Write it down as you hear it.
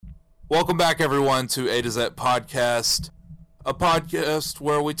Welcome back, everyone, to A to Z Podcast, a podcast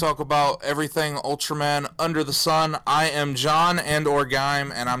where we talk about everything Ultraman under the sun. I am John and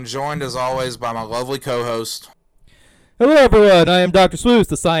Orgaim, and I'm joined, as always, by my lovely co-host. Hello, everyone. I am Dr. Sleuth,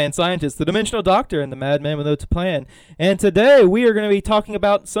 the science scientist, the dimensional doctor, and the madman with no plan. And today we are going to be talking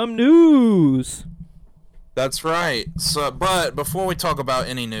about some news. That's right. But before we talk about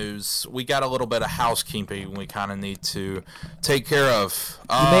any news, we got a little bit of housekeeping we kind of need to take care of.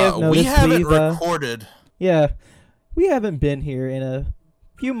 You may have noticed we haven't recorded. Yeah, we haven't been here in a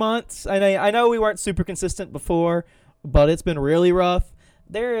few months. I know we weren't super consistent before, but it's been really rough.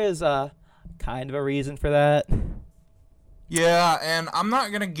 There is kind of a reason for that. Yeah, and I'm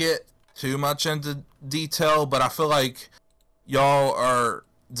not going to get too much into detail, but I feel like y'all are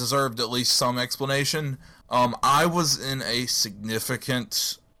deserved at least some explanation. I was in a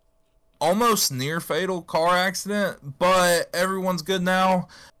significant, almost near fatal car accident, but everyone's good now.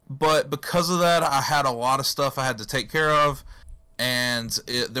 But because of that, I had a lot of stuff I had to take care of, and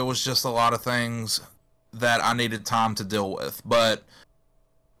there was just a lot of things that I needed time to deal with. But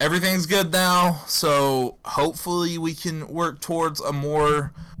everything's good now, so hopefully we can work towards a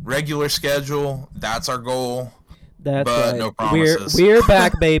more regular schedule. That's our goal. That's but right. No promises. We're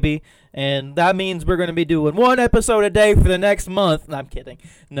back, baby. And that means we're going to be doing one episode a day for the next month. No, I'm kidding.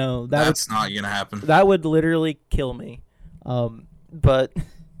 No, that's not going to happen. That would literally kill me. But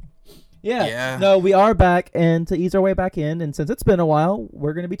yeah. No, we are back, and to ease our way back in, and since it's been a while,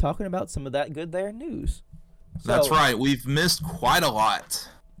 we're going to be talking about some of that good there news. That's right. We've missed quite a lot.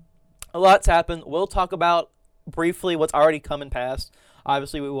 A lot's happened. We'll talk about briefly what's already come and passed.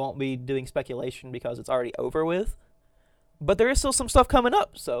 Obviously, we won't be doing speculation because it's already over with. But there is still some stuff coming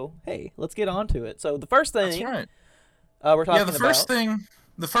up, so hey, let's get on to it. So the first thing, that's right. We're talking about.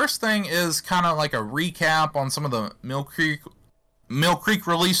 The first thing is kind of like a recap on some of the Mill Creek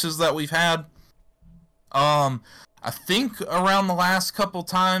releases that we've had. I think around the last couple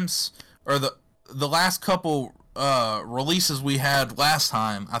times, or the last couple releases we had last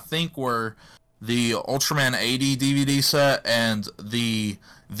time, I think were the Ultraman 80 DVD set and the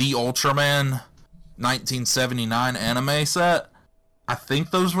Ultraman 1979 anime set. I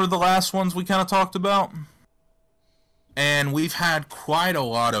think those were the last ones we kind of talked about. And we've had quite a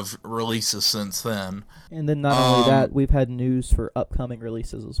lot of releases since then. And then not only that, we've had news for upcoming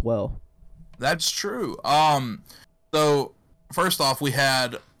releases as well. That's true. So first off, we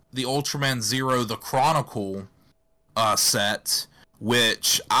had the Ultraman Zero The Chronicle set,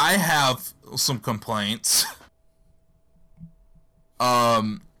 which I have some complaints.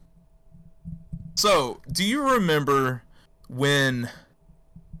 So, do you remember when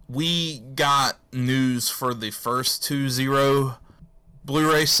we got news for the first two Zero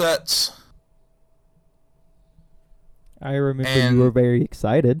Blu-ray sets? I remember you were very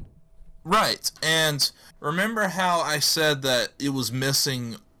excited. Right, and remember how I said that it was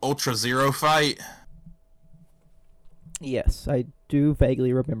missing Ultra Zero Fight? Yes, I do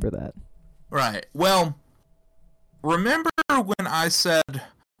vaguely remember that. Right, well, remember when I said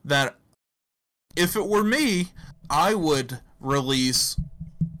that if it were me, I would release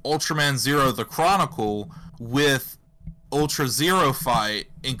Ultraman Zero The Chronicle with Ultra Zero Fight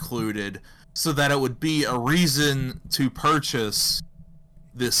included so that it would be a reason to purchase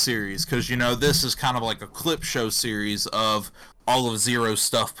this series. Because, you know, this is kind of like a clip show series of all of Zero's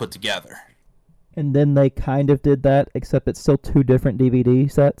stuff put together. And then they kind of did that, except it's still two different DVD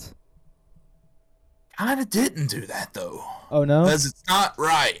sets. Kind of didn't do that, though. Oh, no? Because it's not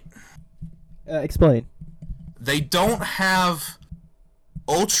right. Explain. They don't have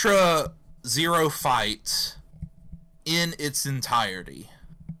Ultra Zero Fight in its entirety.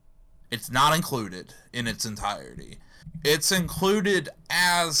 It's not included in its entirety. It's included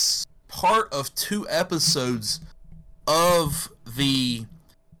as part of 2 episodes of the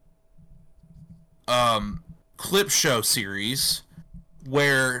clip show series,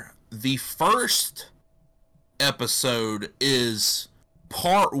 where the first episode is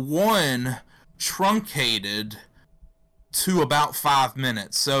part 1 truncated to about 5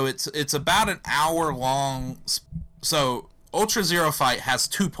 minutes. So it's about an hour long. So Ultra Zero Fight has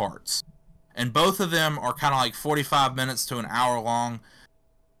 2 parts, and both of them are kind of like 45 minutes to an hour long.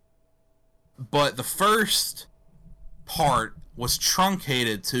 But the first part was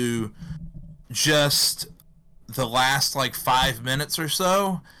truncated to just the last like 5 minutes or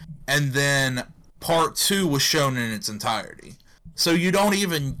so, and then part 2 was shown in its entirety. So you don't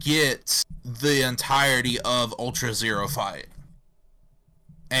even get the entirety of Ultra Zero Fight.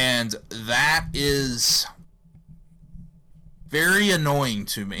 And that is very annoying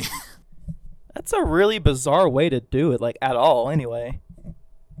to me. That's a really bizarre way to do it, like, at all, anyway.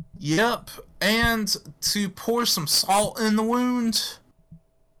 Yep, and to pour some salt in the wound,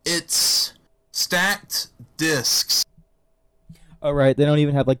 it's stacked discs. Oh, right. They don't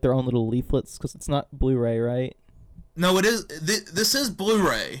even have like their own little leaflets because it's not Blu-ray, right? No, it is. This is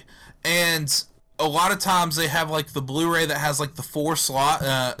Blu-ray, and a lot of times they have like the Blu-ray that has like the four slot,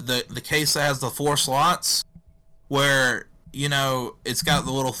 the case that has the four slots, where it's got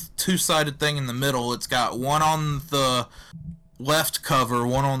the little two-sided thing in the middle. It's got one on the left cover,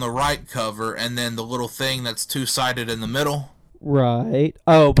 one on the right cover, and then the little thing that's two-sided in the middle. Right.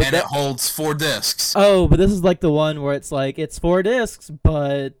 Oh, but and it holds 4 discs. Oh, but this is like the one where it's like it's 4 discs,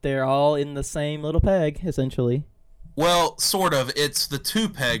 but they're all in the same little peg, essentially. Well, sort of. It's the 2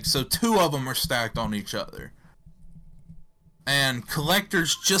 pegs, so 2 of them are stacked on each other. And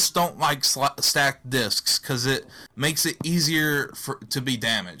collectors just don't like stacked discs because it makes it easier to be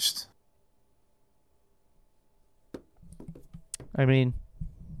damaged. I mean,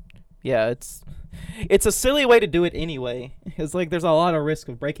 yeah, it's a silly way to do it anyway. It's like there's a lot of risk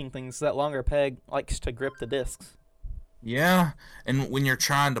of breaking things. That longer peg likes to grip the discs. Yeah, and when you're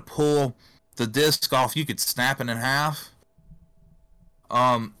trying to pull the disc off, you could snap it in half.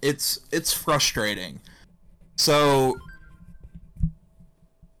 It's frustrating. So,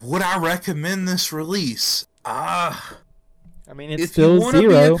 would I recommend this release? I mean, it's if still you want to 0.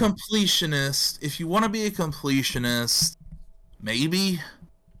 be a completionist, maybe.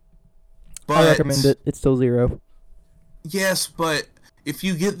 But, I recommend it. It's still 0. Yes, but if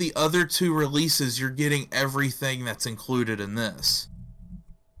you get the other 2 releases, you're getting everything that's included in this.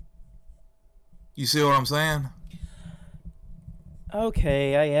 You see what I'm saying?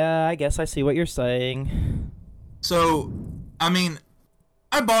 Okay, yeah, I guess I see what you're saying. So, I mean,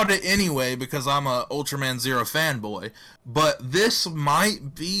 I bought it anyway because I'm a Ultraman Zero fanboy, but this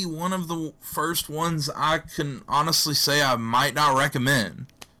might be one of the first ones I can honestly say I might not recommend.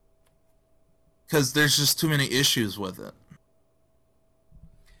 Because there's just too many issues with it.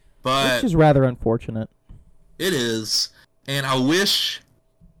 But which is rather unfortunate. It is. And I wish...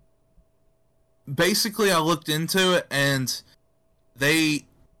 Basically, I looked into it, and they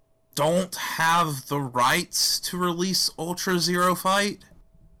don't have the rights to release Ultra Zero Fight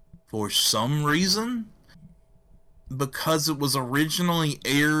for some reason. Because it was originally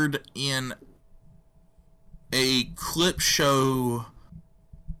aired in a clip show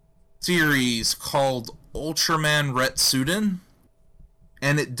series called Ultraman Retsuden,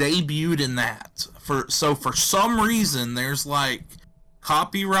 and it debuted in that. So for some reason, there's like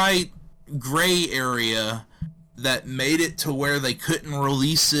copyright gray area that made it to where they couldn't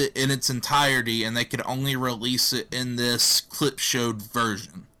release it in its entirety, and they could only release it in this clip showed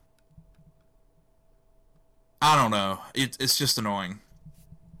version. I don't know. It's just annoying.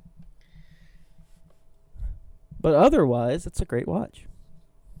 But otherwise, it's a great watch.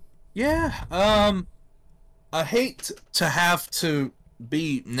 Yeah, I hate to have to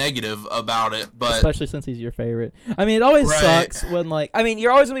be negative about it, but... Especially since he's your favorite. I mean, it always Right. sucks when, like... I mean,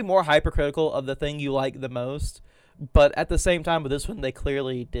 you're always going to be more hypercritical of the thing you like the most, but at the same time, with this one, they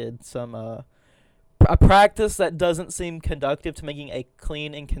clearly did some, a practice that doesn't seem conductive to making a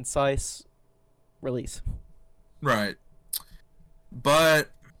clean and concise release. Right.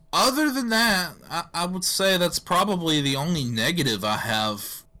 But other than that, I would say that's probably the only negative I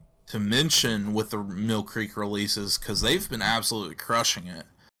have to mention with the Mill Creek releases, because they've been absolutely crushing it.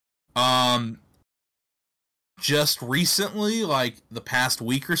 Just recently, like the past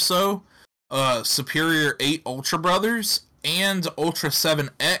week or so, Superior 8 Ultra Brothers and Ultra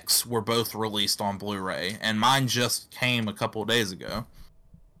 7X were both released on Blu-ray, and mine just came a couple of days ago.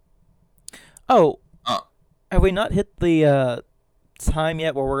 Oh, have we not hit the time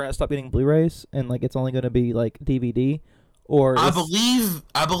yet where we're going to stop getting Blu-rays and like it's only going to be like DVD? Or I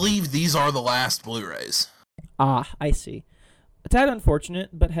believe these are the last Blu-rays. Ah, I see. A tad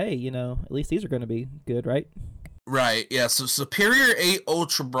unfortunate, but hey, at least these are going to be good, right? Right, yeah, so Superior 8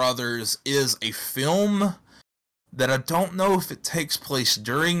 Ultra Brothers is a film that I don't know if it takes place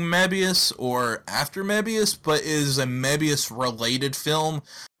during Mebius or after Mebius, but is a Mebius-related film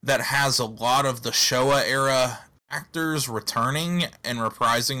that has a lot of the Showa-era actors returning and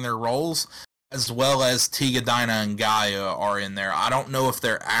reprising their roles, as well as Tiga, Dyna, and Gaia are in there. I don't know if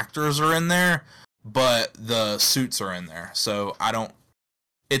their actors are in there, but the suits are in there, so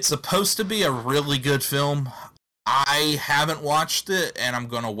It's supposed to be a really good film. I haven't watched it, and I'm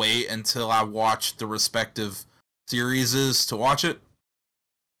gonna wait until I watch the respective series to watch it.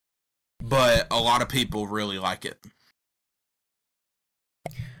 But a lot of people really like it.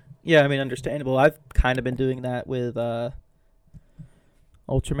 Yeah, I mean, understandable. I've kind of been doing that with Ultraman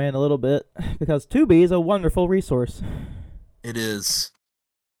a little bit, because Tubi is a wonderful resource. It is.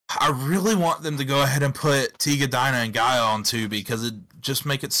 I really want them to go ahead and put Tiga, Dinah, and Gaia on Tubi because it just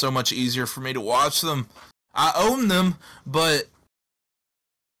make it so much easier for me to watch them. I own them, but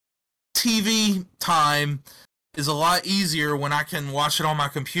TV time is a lot easier when I can watch it on my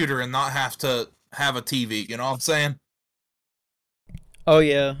computer and not have to have a TV. You know what I'm saying? Oh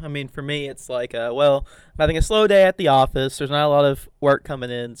yeah, I mean for me it's like, well, I'm having a slow day at the office. There's not a lot of work coming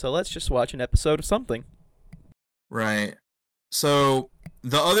in, so let's just watch an episode of something. Right. So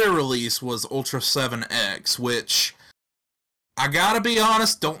the other release was Ultra 7X, which I gotta be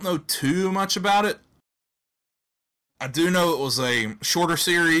honest, don't know too much about it. I do know it was a shorter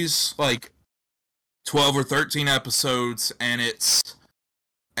series, like 12 or 13 episodes, and it's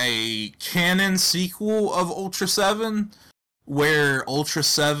a canon sequel of Ultra 7, where Ultra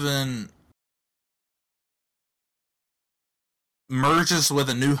 7 merges with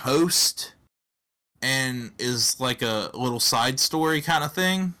a new host and is like a little side story kind of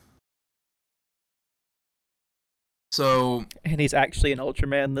thing. So, And he's actually an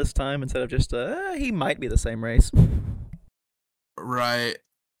Ultraman this time instead of just he might be the same race. right.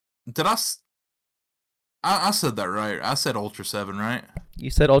 Did I said that right. I said Ultra 7, right? You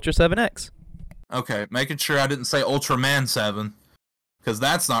said Ultra 7X. Okay, making sure I didn't say Ultraman 7, because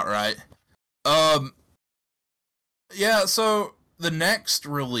that's not right. Yeah, so the next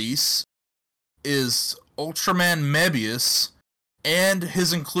release is Ultraman Mebius, and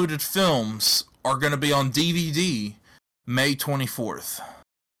his included films are going to be on DVD May 24th.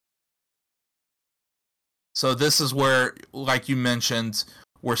 So this is where, like you mentioned,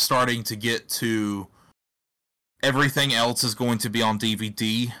 we're starting to get to everything else is going to be on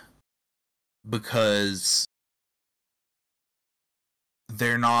DVD because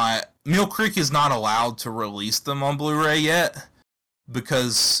they're not... Mill Creek is not allowed to release them on Blu-ray yet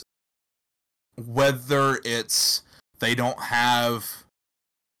because whether it's they don't have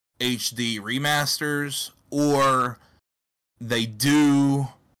HD remasters or they do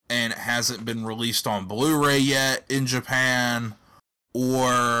and it hasn't been released on Blu-ray yet in Japan,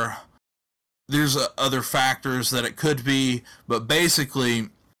 or there's other factors that it could be, but basically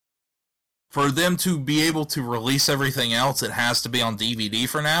for them to be able to release everything else, it has to be on DVD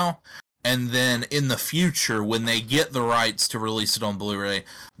for now. And then in the future, when they get the rights to release it on Blu-ray,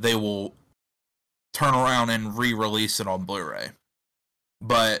 they will turn around and re-release it on Blu-ray.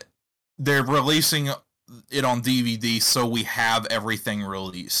 But they're releasing it on DVD so we have everything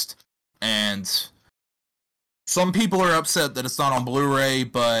released. And some people are upset that it's not on Blu-ray,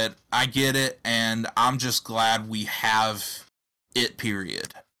 but I get it, and I'm just glad we have it,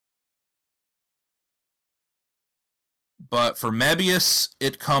 period. But for Mebius,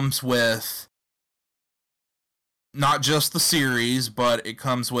 it comes with not just the series, but it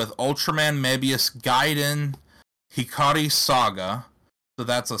comes with Ultraman Mebius Gaiden Hikari Saga. So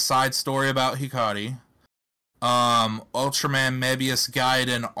that's a side story about Hikari. Ultraman Mebius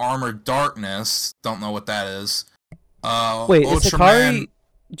Gaiden Armored Darkness. Don't know what that is. Wait, is Hikari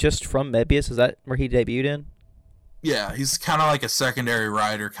just from Mebius? Is that where he debuted in? Yeah, he's kind of like a secondary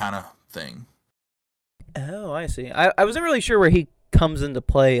writer kind of thing. Oh, I see. I wasn't really sure where he comes into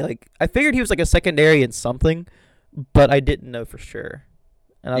play. Like, I figured he was like a secondary in something, but I didn't know for sure.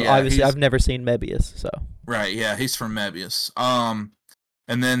 And Yeah, obviously, he's- I've never seen Mebius, so. Right, yeah, he's from Mebius.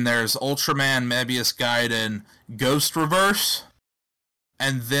 And then there's Ultraman Mebius Gaiden Ghost Reverse,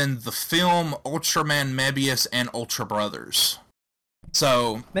 and then the film Ultraman Mebius and Ultra Brothers.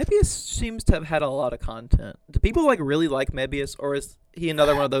 So, Mebius seems to have had a lot of content. Do people like really like Mebius, or is he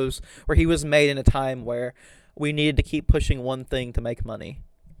another one of those where he was made in a time where we needed to keep pushing one thing to make money?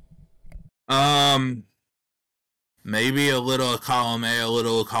 maybe a little of column A, a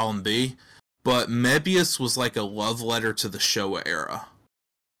little of column B, but Mebius was like a love letter to the Showa era.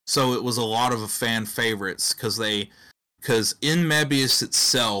 So it was a lot of fan favorites because in Mebius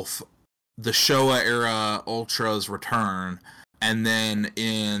itself, the Showa era Ultras return, and then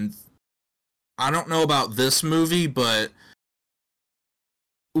I don't know about this movie, but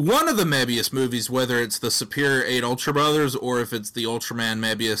one of the Mebius movies, whether it's the Superior 8 Ultra Brothers or if it's the Ultraman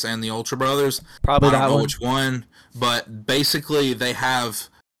Mebius and the Ultra Brothers, Probably I don't that know one. which one, but basically they have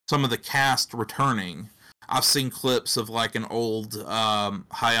some of the cast returning. I've seen clips of like an old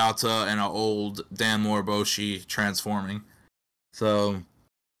Hayata and an old Dan Moriboshi transforming. So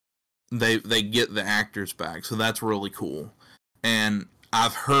they get the actors back. So that's really cool. And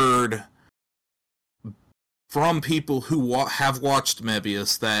I've heard from people who have watched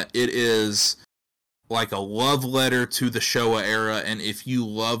Mebius that it is like a love letter to the Showa era, and if you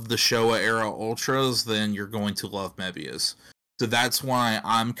love the Showa era Ultras, then you're going to love Mebius. So that's why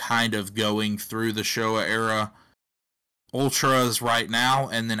I'm kind of going through the Showa era Ultras right now,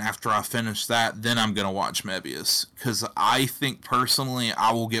 and then after I finish that, then I'm gonna watch Mebius, because I think personally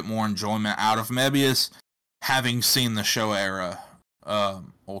I will get more enjoyment out of Mebius having seen the Showa era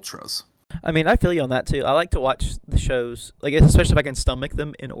Ultras. I mean, I feel you on that too. I like to watch the shows, like especially if I can stomach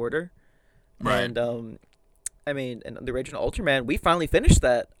them in order. Right. And I mean, and the original Ultraman, we finally finished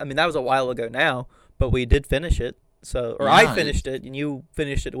that. I mean, that was a while ago now, but we did finish it. So, or I Yeah. finished it, and you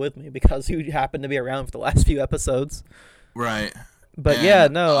finished it with me because you happened to be around for the last few episodes. Right. But And, yeah,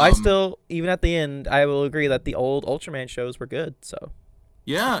 no, I still, even at the end, I will agree that the old Ultraman shows were good. So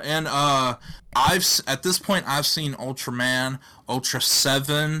Yeah, and at this point I've seen Ultraman, Ultra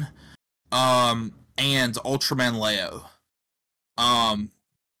 7, and Ultraman Leo.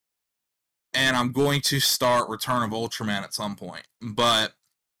 And I'm going to start Return of Ultraman at some point. But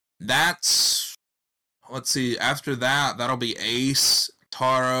that's, let's see, after that, that'll be Ace,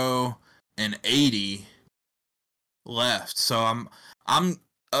 Taro, and 80 left. So I'm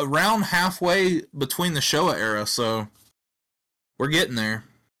around halfway between the Showa era, so we're getting there.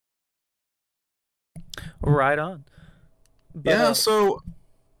 right on. But, Yeah, so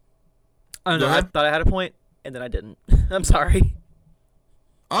I don't go know. I ahead. thought I had a point, and then I didn't. I'm sorry.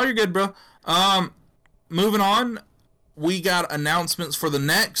 Oh, you're good, bro. Moving on, we got announcements for the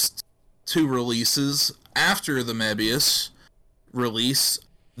next 2 releases after the Mebius release.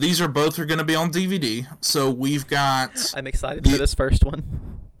 These are both going to be on DVD. So we've got I'm excited for this first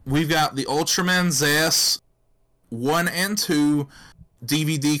one. the Ultraman Zeus 1 and 2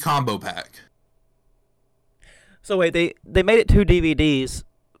 DVD combo pack. So wait, they made it 2 DVDs,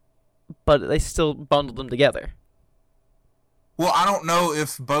 but they still bundled them together. Well, I don't know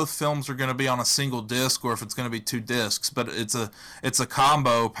if both films are going to be on a single disc or if it's going to be 2 discs, but it's a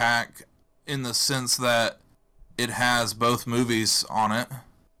combo pack in the sense that it has both movies on it.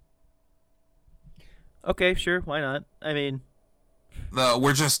 Okay, sure, why not? I mean,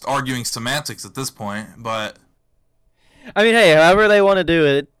 We're just arguing semantics at this point, but hey, however they want to do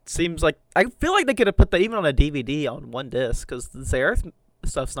it, it seems like I feel like they could have put that even on a DVD on one disc because the Zereth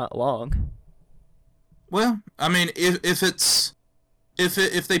stuff's not long. well, I mean, if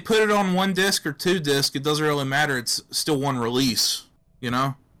they put it on 1 disc or 2 disc, it doesn't really matter. It's still one release, you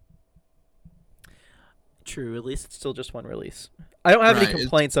know. True, at least it's still just one release. I don't have any Right,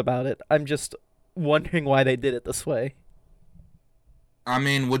 complaints about it. I'm just wondering why they did it this way. I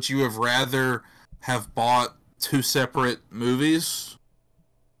mean, would you have rather have bought 2 separate movies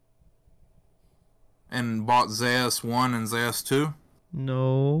and bought Zeus 1 and Zeus 2?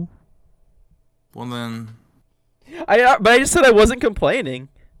 No. Well, then But I just said I wasn't complaining.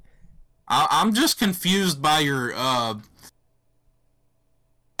 I'm just confused by your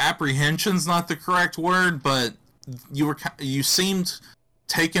apprehension's not the correct word, but you seemed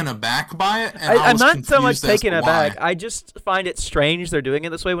taken aback by it, and I'm was not so much confused as taken to aback. why. I just find it strange they're doing it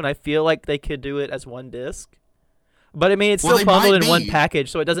this way when I feel like they could do it as one disc. But I mean, it's Well, still they bundled might in one be. package,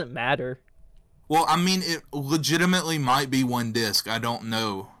 so it doesn't matter. Well, I mean, it legitimately might be 1 disc. I don't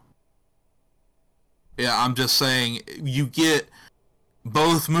know. Yeah, I'm just saying you get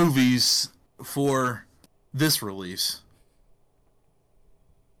both movies for this release.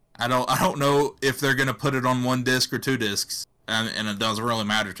 I don't know if they're gonna put it on 1 disc or 2 discs, and it doesn't really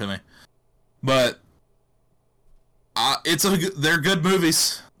matter to me. But they're good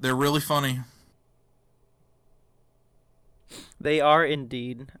movies. They're really funny. They are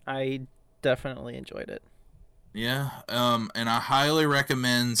indeed. I definitely enjoyed it. Yeah, and I highly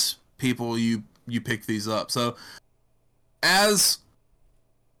recommend people you pick these up. So, as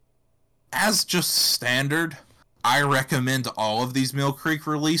just standard, I recommend all of these Mill Creek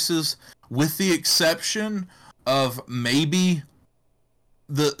releases, with the exception of maybe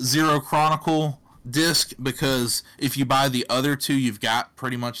the Zero Chronicle disc, because if you buy the other 2, you've got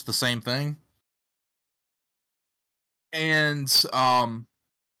pretty much the same thing. And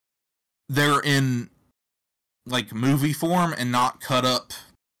they're in like movie form and not cut up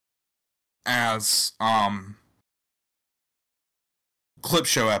as clip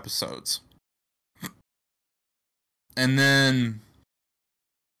show episodes. And then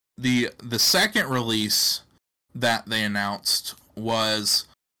the second release that they announced was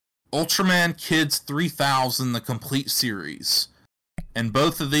Ultraman Kids 3000: The Complete Series. And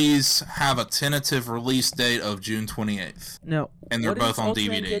both of these have a tentative release date of June 28th. Now, And they're what both is on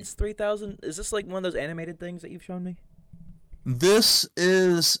Ultraman DVD. Kids 3000? Is this like one of those animated things that you've shown me? This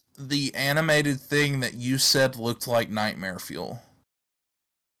is the animated thing that you said looked like Nightmare Fuel.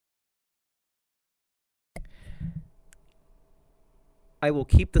 I will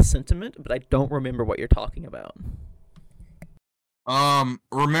keep the sentiment, but I don't remember what you're talking about.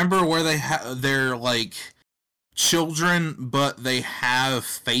 Remember where they're like children, but they have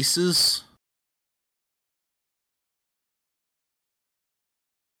faces.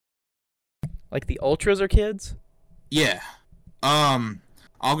 Like the Ultras are kids? Yeah. I'm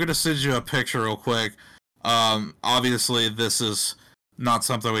gonna send you a picture real quick. Obviously this is not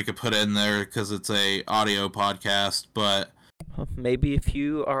something we could put in there because it's a audio podcast, but Maybe if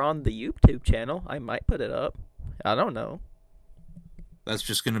you are on the YouTube channel, I might put it up. I don't know. that's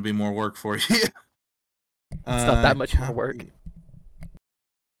just gonna be more work for you. It's not that much more work.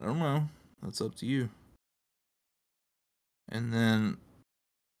 I don't know. That's up to you. And then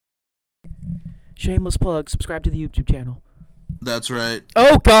Shameless plug, subscribe to the YouTube channel. that's right.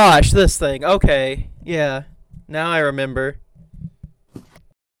 Oh gosh, this thing. Okay. Yeah. Now I remember.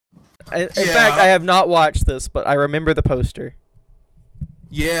 In fact, I have not watched this, but I remember the poster.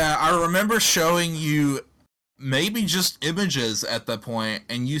 Yeah, I remember showing you maybe just images at that point,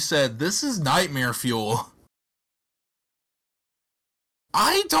 and you said, "This is nightmare fuel."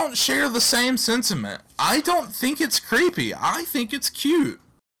 I don't share the same sentiment. I don't think it's creepy. I think it's cute.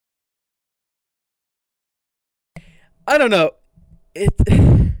 I don't know.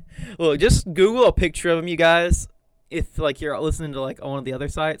 Look, just Google a picture of him, you guys. If like you're listening to like one of the other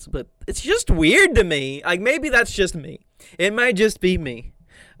sites, but it's just weird to me. Like maybe that's just me. It might just be me,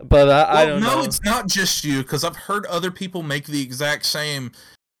 but I don't know. No, it's not just you, because I've heard other people make the exact same,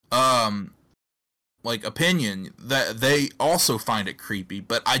 like opinion that they also find it creepy.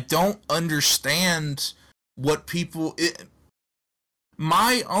 But I don't understand what people.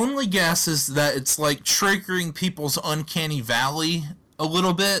 My only guess is that it's like triggering people's uncanny valley a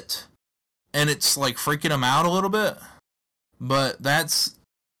little bit, and it's like freaking them out a little bit. But that's,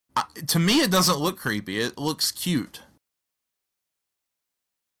 to me, it doesn't look creepy. It looks cute.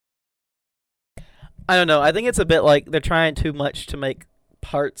 I don't know. I think it's a bit like they're trying too much to make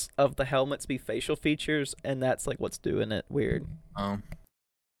parts of the helmets be facial features, and that's like what's doing it weird.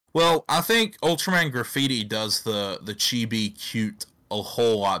 Well, I think Ultraman Graffiti does the chibi cute a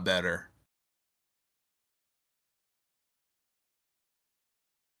whole lot better.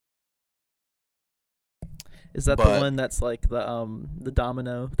 Is that the one that's like the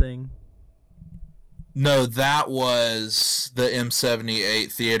domino thing? No, that was the M78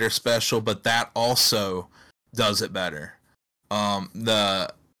 theater special, but that also does it better. The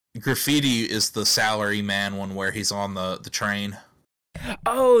Graffiti is the salary man one where he's on the train.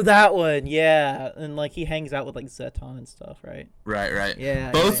 Oh, that one, yeah, and like he hangs out with like Zeton and stuff, right? Right.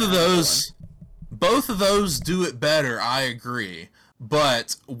 Yeah. Both of those do it better. I agree.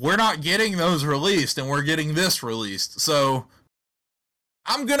 But we're not getting those released, and we're getting this released. So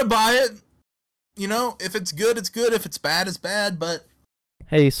I'm gonna buy it. You know, if it's good, it's good. If it's bad, it's bad. But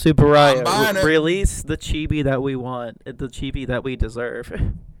hey, Super Riot, it. Release the chibi that we want, the chibi that we deserve.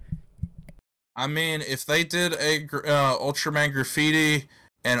 I mean, if they did a Ultraman Graffiti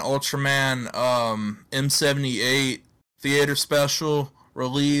and Ultraman M78 theater special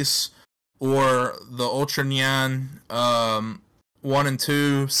release, or the Ultra Nyan 1 and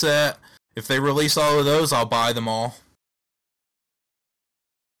 2 set, if they release all of those, I'll buy them all.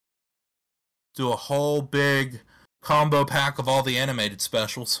 Do a whole big combo pack of all the animated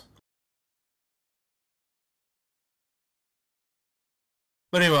specials.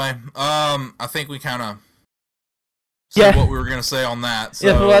 But anyway, I think we kind of said what we were gonna say on that. So,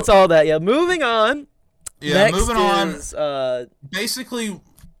 yeah, well, that's all that. Yeah, moving on. Yeah, Next moving is, on. Basically,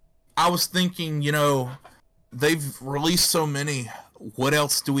 I was thinking, you know, they've released so many. What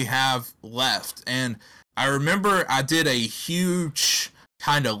else do we have left? And I remember I did a huge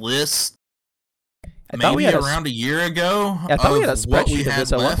kind of list, maybe around a year ago. I thought we had a spreadsheet of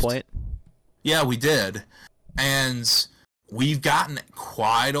this at one point. Yeah, we did. And we've gotten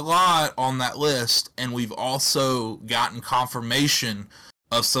quite a lot on that list, and we've also gotten confirmation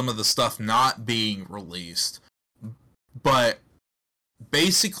of some of the stuff not being released. But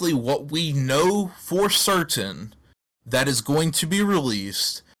basically what we know for certain that is going to be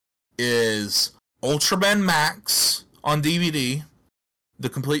released is Ultraman Max on DVD, the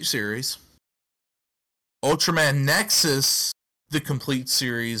complete series, Ultraman Nexus, the complete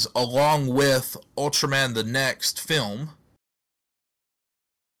series, along with Ultraman the Next film,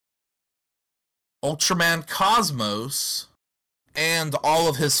 Ultraman Cosmos, and all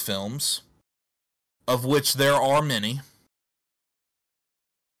of his films, of which there are many,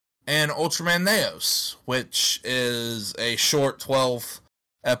 and Ultraman Neos, which is a short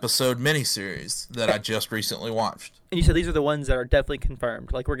 12-episode miniseries that I just recently watched. And you said these are the ones that are definitely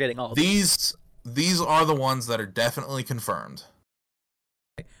confirmed. Like, we're getting all of these. These are the ones that are definitely confirmed.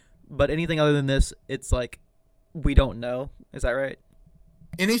 But anything other than this, it's like, we don't know. Is that right?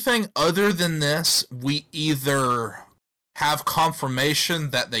 anything other than this, we either have confirmation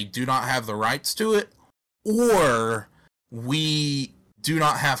that they do not have the rights to it, or we do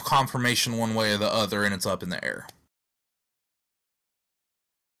not have confirmation one way or the other, and it's up in the air.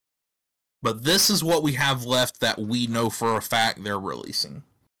 But this is what we have left that we know for a fact they're releasing.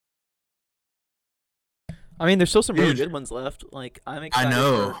 I mean, there's still some really good ones left. Like, I'm excited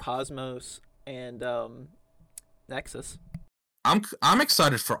for Cosmos and Nexus. I'm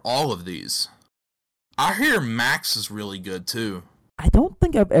excited for all of these. I hear Max is really good too. I don't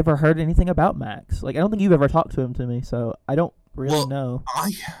think I've ever heard anything about Max. Like, I don't think you've ever talked to him to me, so I don't really know.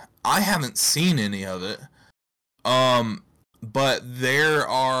 I haven't seen any of it. But there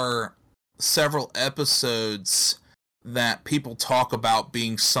are several episodes that people talk about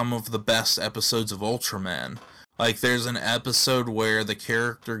being some of the best episodes of Ultraman. Like, there's an episode where the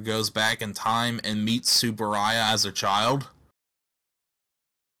character goes back in time and meets Tsuburaya as a child.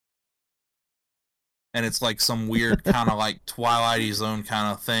 And it's like some weird kind of like Twilight Zone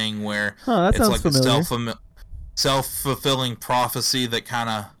kind of thing where that it's like familiar. a self-fulfilling prophecy that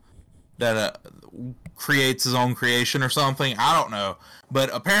kind of creates his own creation or something. I don't know. But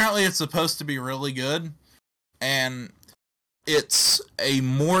apparently it's supposed to be really good. And it's a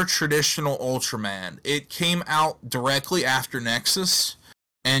more traditional Ultraman. It came out directly after Nexus.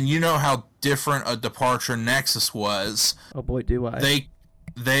 And you know how different a departure Nexus was. Oh boy, do I.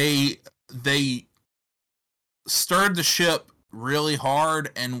 They stirred the ship really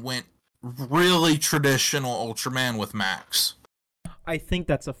hard and went really traditional Ultraman with Max. I think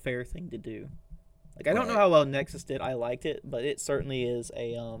that's a fair thing to do. Like, I don't know how well Nexus did. I liked it, but it certainly is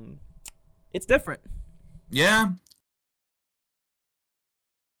it's different. Yeah.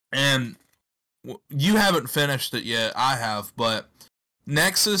 And you haven't finished it yet. I have, but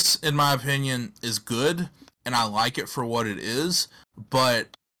Nexus, in my opinion, is good, and I like it for what it is,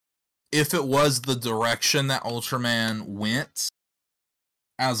 but if it was the direction that Ultraman went,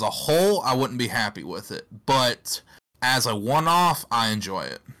 as a whole, I wouldn't be happy with it. But as a one-off, I enjoy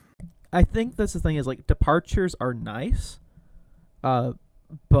it. I think that's the thing is, like, departures are nice,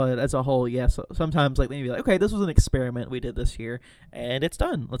 but as a whole, yes, sometimes, like, maybe like, okay, this was an experiment we did this year, and it's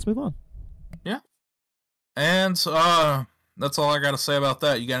done. Let's move on. Yeah. And that's all I got to say about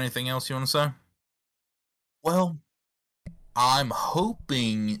that. You got anything else you want to say? Well, I'm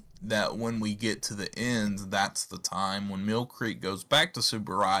hoping that when we get to the end, that's the time when Mill Creek goes back to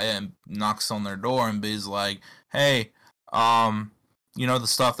Tsuburaya and knocks on their door and is like, hey, you know the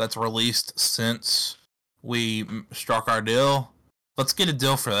stuff that's released since we struck our deal? Let's get a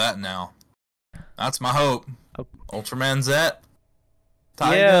deal for that now. That's my hope. Oh. Ultraman Z.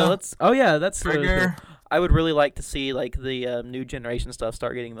 Taiga, yeah, that's Trigger. Cool. I would really like to see, like, the new generation stuff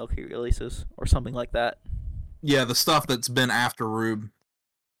start getting Mill Creek releases or something like that. Yeah, the stuff that's been after Rube.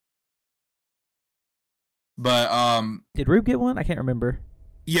 But, did Rube get one? I can't remember.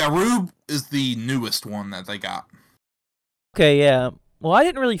 Yeah, Rube is the newest one that they got. Okay, yeah. Well, I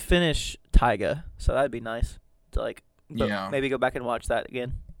didn't really finish Taiga, so that'd be nice to, like, maybe go back and watch that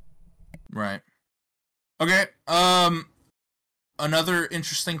again. Right. Okay, another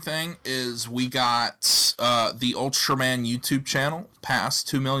interesting thing is we got, the Ultraman YouTube channel past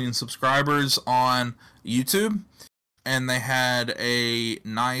 2 million subscribers on YouTube, and they had a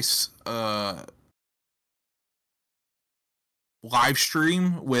nice, live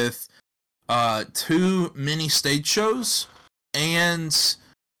stream with 2 mini stage shows and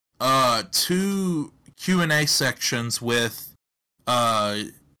 2 Q&A sections with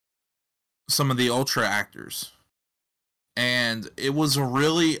some of the Ultra actors. And it was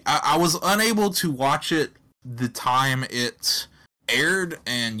really... I was unable to watch it the time it aired,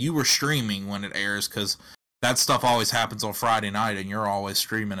 and you were streaming when it airs, because that stuff always happens on Friday night, and you're always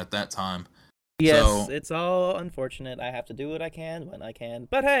streaming at that time. Yes, so, it's all unfortunate. I have to do what I can when I can.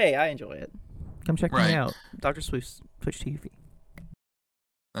 But hey, I enjoy it. Come check me out. Dr. Swift's Twitch TV.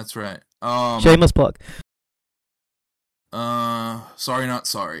 That's right. Shameless plug. Sorry, not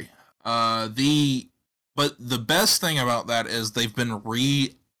sorry. But the best thing about that is they've been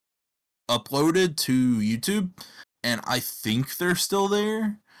re-uploaded to YouTube, and I think they're still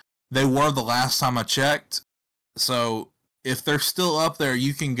there. They were the last time I checked. So if they're still up there,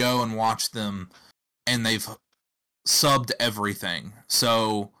 you can go and watch them, and they've subbed everything.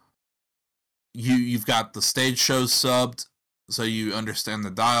 So you've got the stage shows subbed, so you understand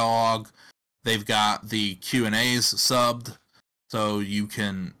the dialogue. They've got the Q&As subbed, so you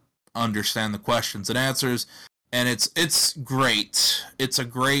can understand the questions and answers. And it's great. It's a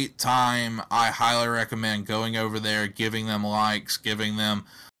great time. I highly recommend going over there, giving them likes, giving them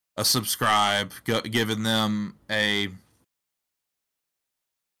a subscribe, giving them a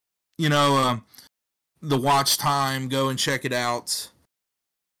the watch time, go and check it out.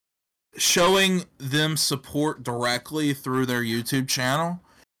 Showing them support directly through their YouTube channel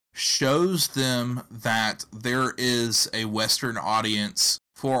shows them that there is a Western audience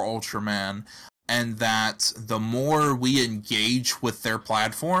for Ultraman, and that the more we engage with their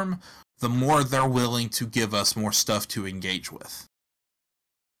platform, the more they're willing to give us more stuff to engage with.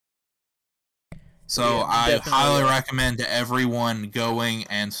 So yeah, I highly recommend to everyone going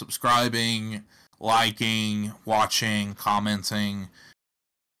and subscribing, liking, watching, commenting,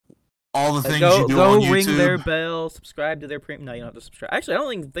 all the things you do on YouTube. Go ring their bell, subscribe to their premium. No, you don't have to subscribe. Actually, I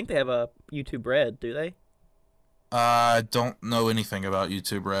don't even think they have a YouTube Red, do they? I don't know anything about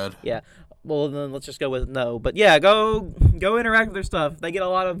YouTube Red. Yeah. Well, then let's just go with no. But yeah, go interact with their stuff. If they get a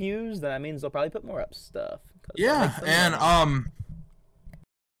lot of views, then that means they'll probably put more up stuff. Yeah, and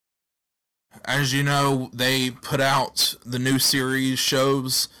as you know, they put out the new series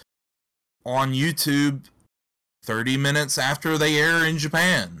shows on YouTube 30 minutes after they air in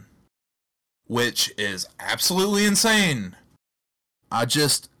Japan, which is absolutely insane.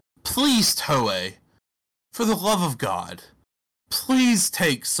 Please, Toei, for the love of God, please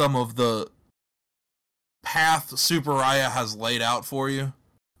take some of the path Superia has laid out for you.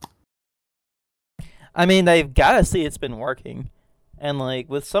 I mean, they've got to see it's been working. And, like,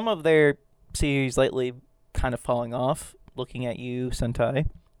 with some of their series lately kind of falling off, looking at you, Sentai,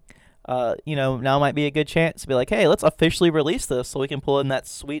 now might be a good chance to be like, hey, let's officially release this so we can pull in that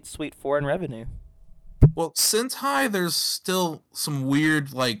sweet, sweet foreign revenue. Well, Sentai, there's still some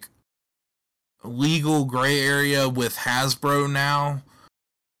weird, like, legal gray area with Hasbro now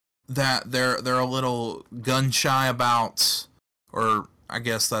that they're a little gun shy about, or I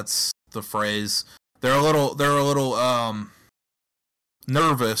guess that's the phrase. They're a little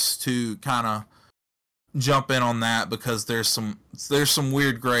nervous to kind of jump in on that because there's some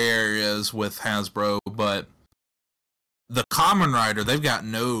weird gray areas with Hasbro, but the Kamen Rider, they've got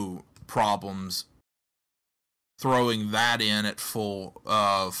no problems throwing that in at full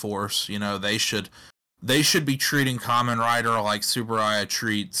force. They should be treating Kamen Rider like Superia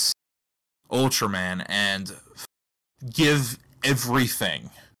treats Ultraman and give everything.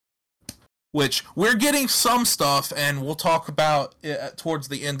 Which we're getting some stuff, and we'll talk about it towards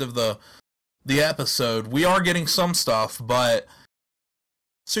the end of the episode. We are getting some stuff, but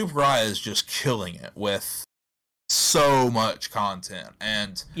Superia is just killing it with so much content.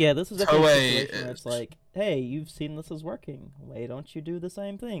 And yeah, this is a situation where it's like, hey, you've seen this is working. Why don't you do the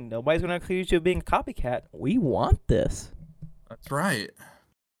same thing? Nobody's going to accuse you of being a copycat. We want this. That's right.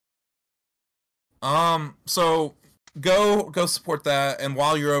 So go support that, and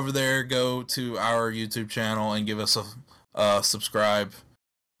while you're over there, go to our YouTube channel and give us a subscribe.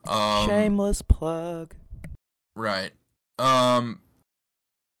 Shameless plug. Right. Another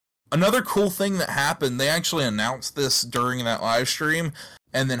cool thing that happened, they actually announced this during that live stream,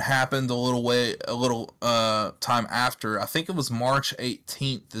 and then happened a little time after. I think it was March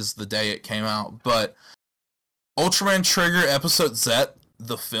 18th is the day it came out, but Ultraman Trigger Episode Z,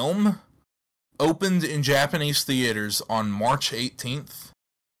 the film, opened in Japanese theaters on March 18th,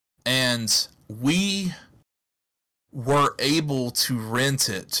 and we were able to rent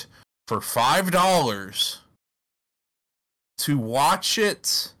it for $5 to watch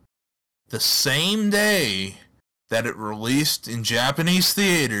it the same day that it released in Japanese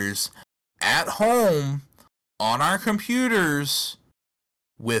theaters at home on our computers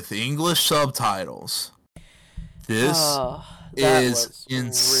with English subtitles. This is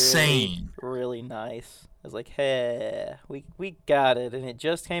insane. Really nice. I was like, hey, we got it, and it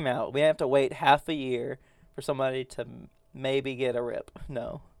just came out. We have to wait half a year for somebody to maybe get a rip.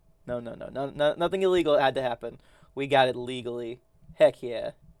 No, nothing illegal had to happen. We got it legally. Heck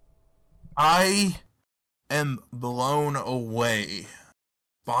yeah. I am blown away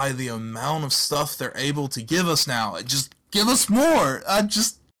by the amount of stuff they're able to give us now. Just give us more. I'm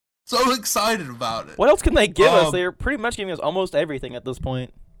just so excited about it. What else can they give us? They're pretty much giving us almost everything at this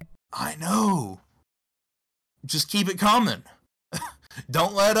point. I know. Just keep it coming.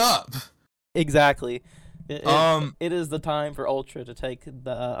 Don't let up. Exactly. It is the time for Ultra to take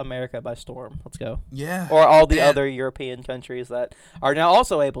America by storm. Let's go. Yeah. Or all the other European countries that are now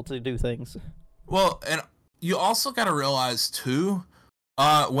also able to do things. Well, and you also got to realize, too,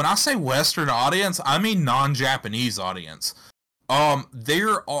 when I say Western audience, I mean non-Japanese audience.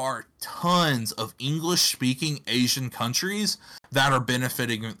 There are tons of English-speaking Asian countries that are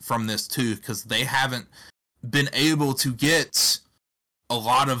benefiting from this, too, because they haven't been able to get a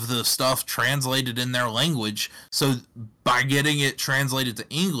lot of the stuff translated in their language. So by getting it translated to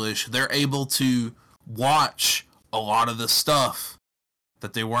English, they're able to watch a lot of the stuff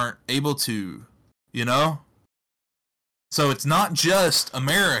that they weren't able to, you know? So it's not just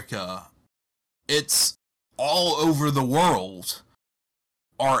America, it's all over the world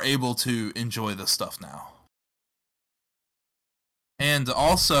are able to enjoy this stuff now. And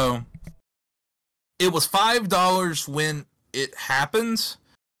also, it was $5 when it happened,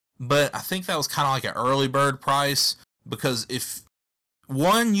 but I think that was kind of like an early bird price, because if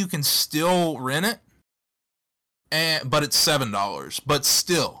one, you can still rent it, but it's $7. But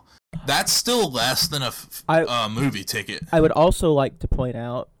still, that's still less than a movie ticket. I would also like to point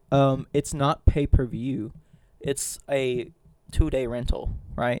out, it's not pay-per-view. It's a 2-day rental,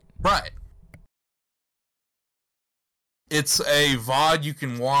 right? Right. It's a VOD you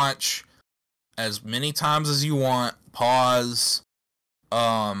can watch as many times as you want, pause,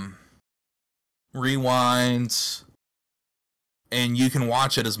 rewind, and you can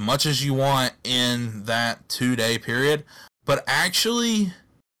watch it as much as you want in that 2-day period. But actually,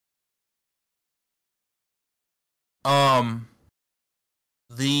 the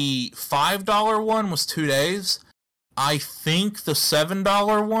 $5 one was 2 days. I think the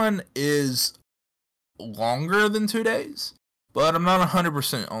 $7 one is longer than 2 days, but I'm not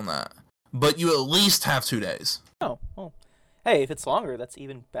 100% on that. But you at least have 2 days. Oh, well, hey, if it's longer, that's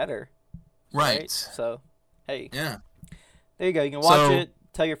even better. Right. So, hey. Yeah. There you go. You can watch it,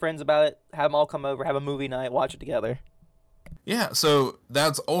 tell your friends about it, have them all come over, have a movie night, watch it together. Yeah, so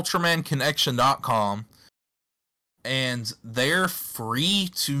that's ultramanconnection.com, and they're free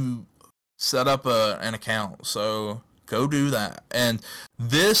to set up an account, so go do that. And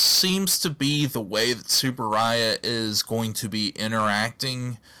this seems to be the way that Super Riot is going to be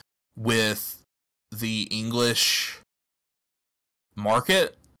interacting with the English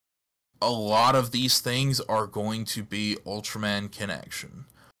market. A lot of these things are going to be Ultraman Connection.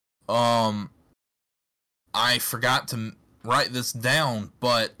 I forgot to write this down,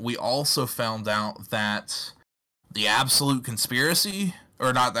 but we also found out that the Absolute Conspiracy,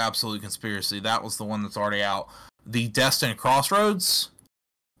 or not the Absolute Conspiracy, that was the one that's already out, the Destined Crossroads,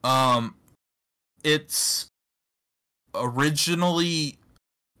 it's originally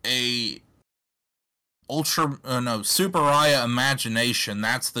a Super Riot Imagination.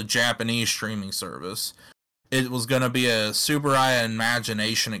 That's the Japanese streaming service. It was going to be a Super Riot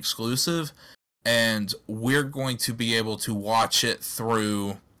Imagination exclusive, and we're going to be able to watch it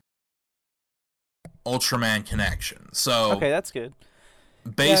through Ultraman Connection. So okay, that's good.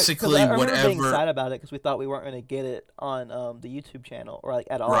 Basically, I remember whatever. being sad about it because we thought we weren't going to get it on the YouTube channel or like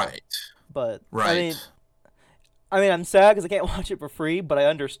at all. Right. But right. I mean, I'm sad because I can't watch it for free, but I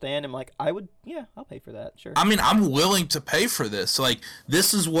understand. I'm like, I'll pay for that, sure. I mean, I'm willing to pay for this. Like,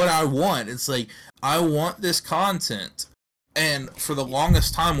 this is what I want. It's like, I want this content. And for the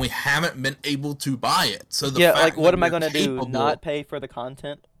longest time, we haven't been able to buy it. So what am I going to do? Not pay for the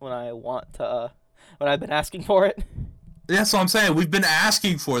content when I want to, when I've been asking for it? That's what I'm saying. We've been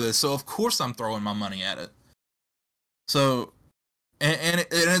asking for this, so of course I'm throwing my money at it. So... And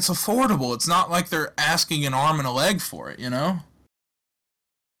it's affordable. It's not like they're asking an arm and a leg for it, you know?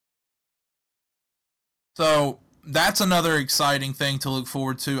 So, that's another exciting thing to look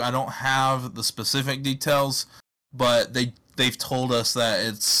forward to. I don't have the specific details, but they've told us that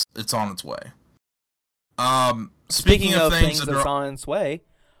it's on its way. Speaking of things that's on its way.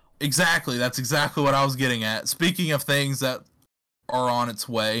 Exactly, that's exactly what I was getting at. Speaking of things that are on its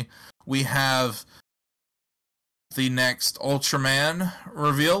way, we have the next Ultraman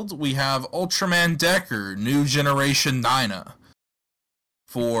revealed. We have Ultraman Decker, New Generation Dyna,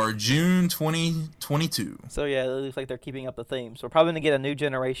 for June 2022. So yeah, it looks like they're keeping up the theme. So we're probably going to get a New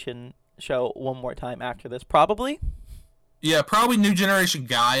Generation show one more time after this, probably? Yeah, probably New Generation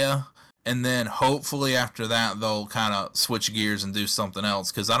Gaia, and then hopefully after that they'll kind of switch gears and do something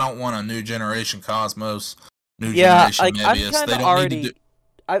else, because I don't want a New Generation Cosmos, New Generation Mebius. They don't need to do...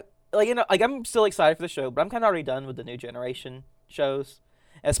 I'm still excited for the show, but I'm kind of already done with the New Generation shows,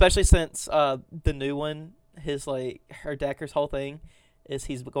 especially since the new one, her Decker's whole thing is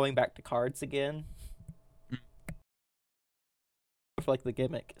he's going back to cards again, for the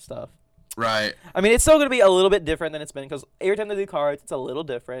gimmick stuff. Right. I mean, it's still going to be a little bit different than it's been, because every time they do cards, it's a little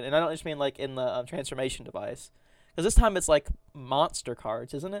different, and I don't just mean in the transformation device, because this time it's monster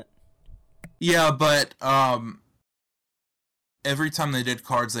cards, isn't it? Yeah, but every time they did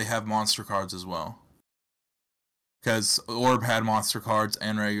cards, they have monster cards as well. Because Orb had monster cards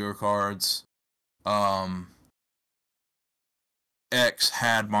and regular cards. X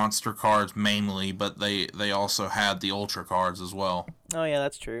had monster cards mainly, but they also had the Ultra cards as well. Oh yeah,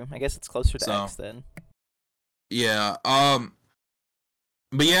 that's true. I guess it's closer to X then. Yeah. But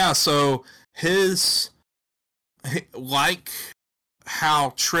yeah, so his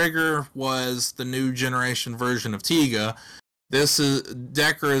how Trigger was the new generation version of Tiga,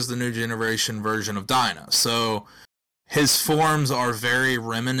 Decker is the new generation version of Dyna. So his forms are very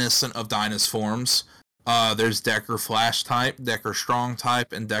reminiscent of Dyna's forms. There's Decker Flash type, Decker Strong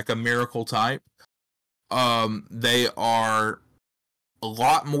type, and Deca Miracle type. They are a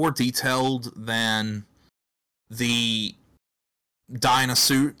lot more detailed than the Dyna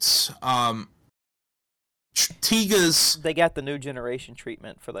suits. Tiga's... They got the new generation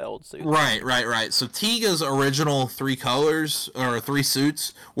treatment for the old suits. Right. So Tiga's original 3 colors, or 3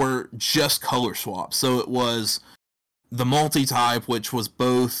 suits, were just color swaps. So it was the multi-type, which was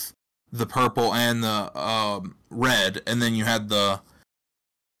both the purple and the red, and then you had the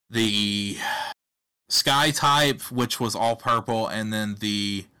sky type, which was all purple, and then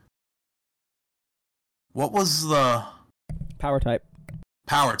what was the... Power type.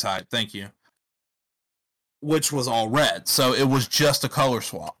 Power type, thank you. Which was all red, so it was just a color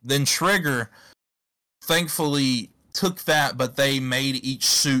swap. Then Trigger, thankfully, took that, but they made each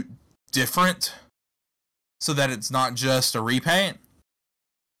suit different, so that it's not just a repaint.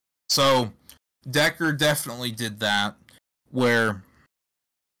 So, Decker definitely did that, where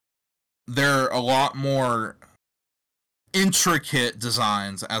they're a lot more intricate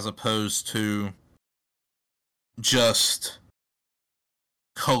designs as opposed to just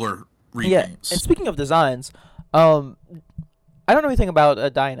color repaints. Yeah, and speaking of designs, I don't know anything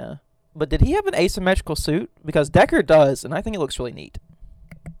about Dyna, but did he have an asymmetrical suit? Because Decker does, and I think it looks really neat.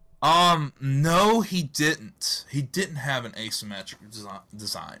 No, he didn't. He didn't have an asymmetric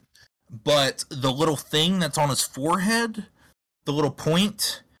design. But the little thing that's on his forehead, the little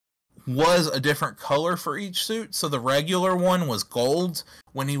point, was a different color for each suit. So the regular one was gold.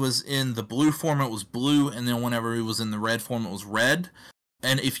 When he was in the blue form, it was blue. And then whenever he was in the red form, it was red.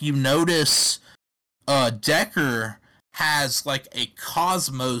 And if you notice, Decker has like a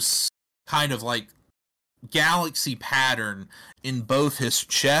cosmos kind of like galaxy pattern in both his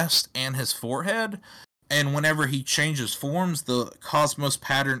chest and his forehead. And whenever he changes forms, the cosmos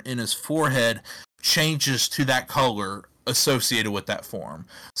pattern in his forehead changes to that color associated with that form.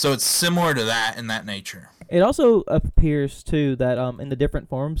 So it's similar to that in that nature. It also appears, too, that in the different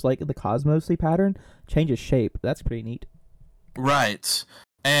forms, like the cosmosy pattern changes shape. That's pretty neat. Right.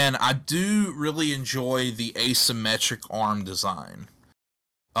 And I do really enjoy the asymmetric arm design.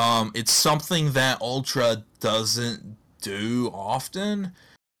 It's something that Ultra doesn't do often,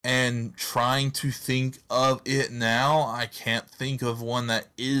 and trying to think of it now, I can't think of one that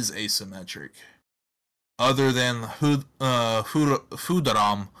is asymmetric. Other than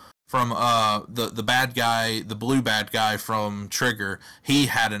Fudaram from the bad guy, the blue bad guy from Trigger, he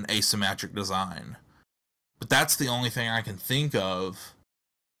had an asymmetric design. But that's the only thing I can think of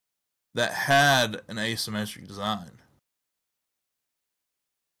that had an asymmetric design.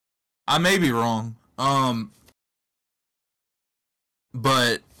 I may be wrong.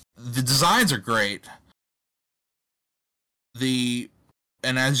 But the designs are great. And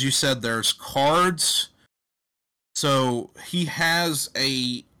as you said, there's cards. So he has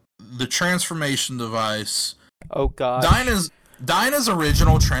the transformation device. Oh god. Dyna's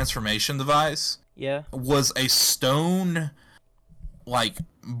original transformation device, yeah, was a stone like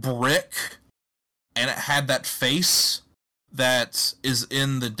brick, and it had that face that is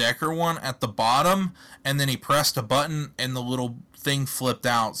in the Decker one at the bottom, and then he pressed a button and the little thing flipped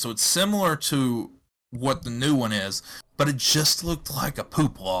out. So it's similar to what the new one is, but it just looked like a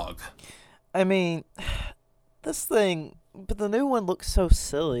poop log. I mean, but the new one looks so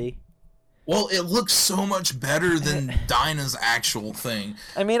silly. Well, it looks so much better than Dyna's actual thing.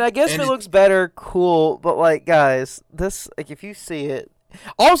 I mean, I guess if it looks better, cool, but like, guys, this, like, if you see it,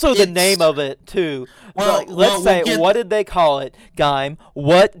 also the name of it too. Well, what did they call it, Gaim?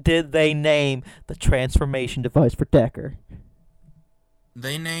 What did they name the transformation device for Decker?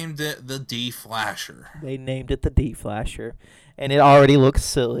 They named it the D-Flasher. They named it the D-Flasher, and it already looks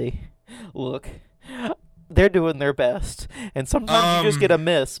silly. Look, they're doing their best, and sometimes you just get a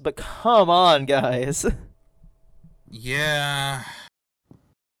miss, but come on, guys. Yeah,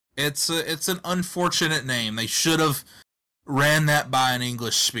 it's an unfortunate name. They should have ran that by an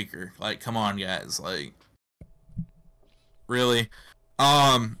English speaker. Like, come on, guys. Like, really?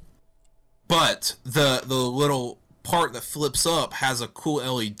 But the little part that flips up has a cool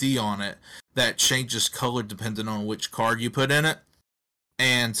LED on it that changes color depending on which card you put in it.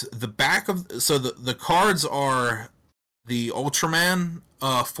 And the back of... So the cards are the Ultraman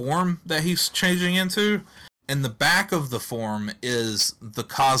form that he's changing into. And the back of the form is the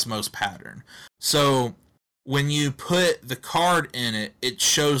Cosmos pattern. So when you put the card in it, it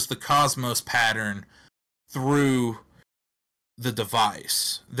shows the Cosmos pattern through the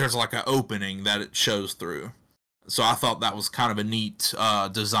device. There's like an opening that it shows through. So I thought that was kind of a neat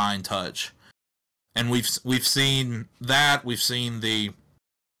design touch. And we've seen that. We've seen the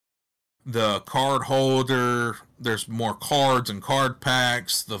card holder. There's more cards and card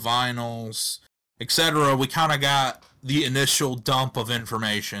packs, the vinyls, etc. We kind of got the initial dump of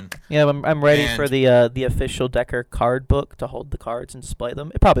information. Yeah, I'm ready for the official Decker card book to hold the cards and display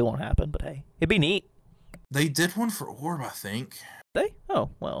them. It probably won't happen, but hey, it'd be neat. They did one for Orb, I think. They? Oh,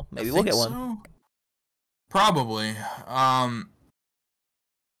 well, maybe we'll get one. So. Probably.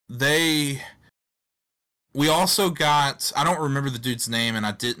 We also got, I don't remember the dude's name and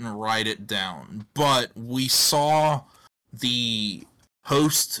I didn't write it down, but we saw the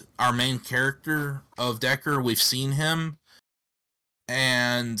host, our main character of Decker. We've seen him,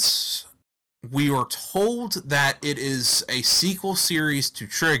 and we were told that it is a sequel series to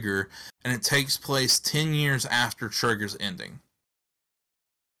Trigger, and it takes place 10 years after Trigger's ending.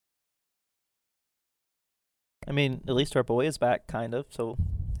 I mean, at least our boy is back, kind of, so,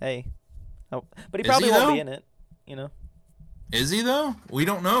 hey. Oh, but he probably won't be in it, you know? Is he, though? We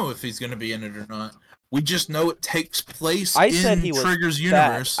don't know if he's going to be in it or not. We just know it takes place in Trigger's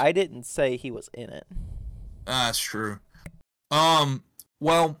universe. I didn't say he was in it. That's true.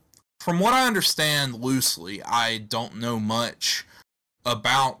 Well, from what I understand loosely, I don't know much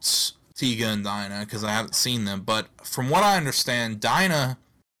about Tiga and Dinah because I haven't seen them, but from what I understand, Dinah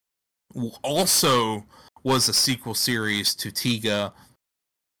also was a sequel series to Tiga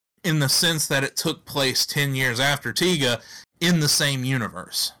in the sense that it took place 10 years after Tiga in the same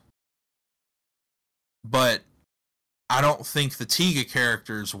universe. But I don't think the Tiga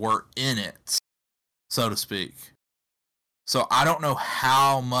characters were in it, so to speak. So I don't know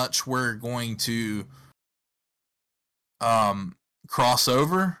how much we're going to cross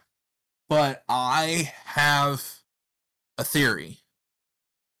over, but I have a theory.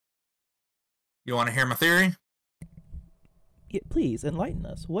 You want to hear my theory? Yeah, please enlighten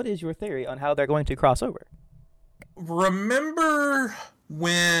us. What is your theory on how they're going to cross over? Remember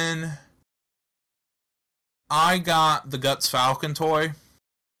when I got the Guts Falcon toy?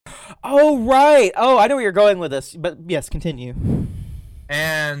 Oh, right. Oh, I know where you're going with this, but yes, continue.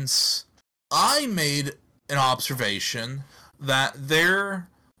 And I made an observation that there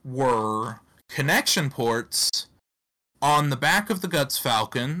were connection ports on the back of the Guts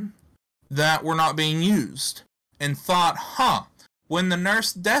Falcon that were not being used. And thought, when the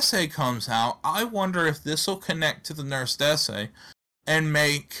Nurse Desse comes out, I wonder if this will connect to the Nurse Desse and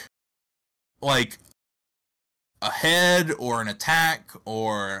make, like, a head or an attack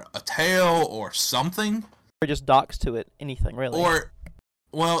or a tail or something. Or just docks to it, anything, really. Or,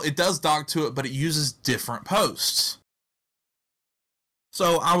 well, it does dock to it, but it uses different posts.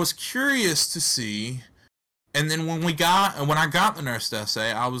 So I was curious to see, and then when I got the Nurse Desse,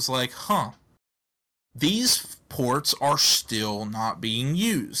 I was like, these ports are still not being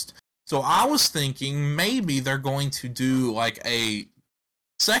used. So I was thinking maybe they're going to do like a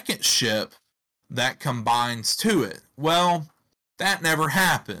second ship that combines to it. Well, that never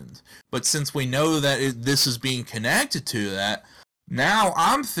happened. But since we know that this is being connected to that, now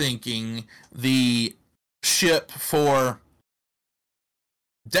I'm thinking the ship for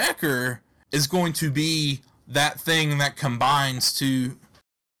Decker is going to be that thing that combines to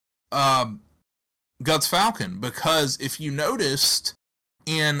Guts Falcon, because if you noticed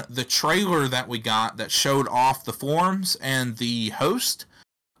in the trailer that we got that showed off the forms and the host,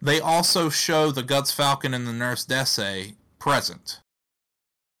 they also show the Guts Falcon and the Nurse Desse present.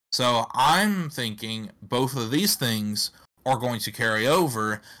 So I'm thinking both of these things are going to carry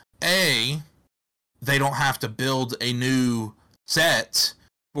over. A, they don't have to build a new set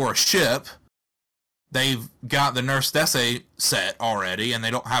for a ship. They've got the Nurse Desse set already, and they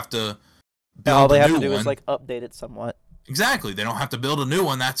don't have to build all they a have new to do one. is like update it somewhat. Exactly. They don't have to build a new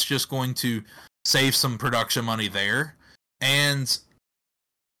one. That's just going to save some production money there. And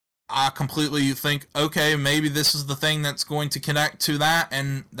I completely think, okay, maybe this is the thing that's going to connect to that,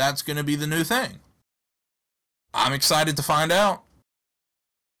 and that's going to be the new thing. I'm excited to find out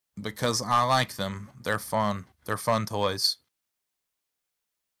because I like them. They're fun. They're fun toys.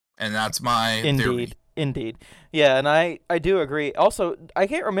 And that's my theory. Indeed. Yeah, and I do agree. Also, I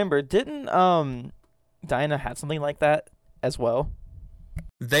can't remember, didn't Dinah have something like that as well?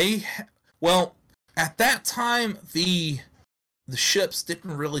 Well, at that time, the ships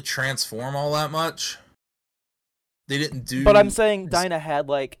didn't really transform all that much. They didn't do... But I'm saying Dinah had,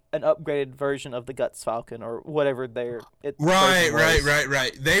 like, an upgraded version of the Guts Falcon, or whatever their...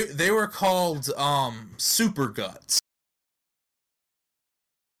 Right. They were called Super Guts.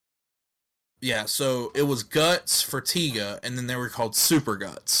 Yeah, so it was Guts for Tiga, and then they were called Super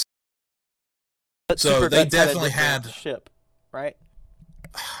Guts. But So Super they Guts had a definitely different had ship, right?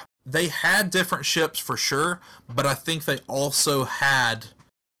 they had different ships for sure, but I think they also had.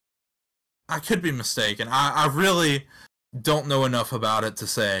 I could be mistaken. I really don't know enough about it to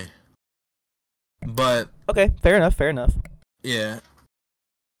say. But Okay, fair enough. Fair enough. yeah.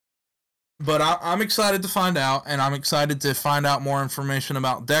 But I'm excited to find out, and I'm excited to find out more information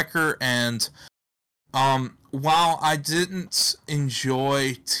about Decker. And while I didn't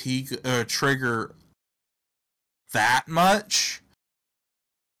enjoy Trigger that much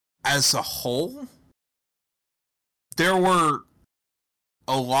as a whole, there were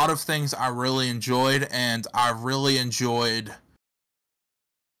a lot of things I really enjoyed, and I really enjoyed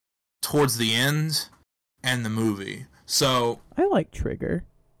towards the end and the movie. So I like Trigger.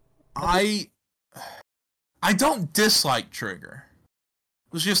 I don't dislike Trigger.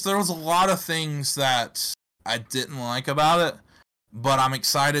 It was just there was a lot of things that I didn't like about it, but I'm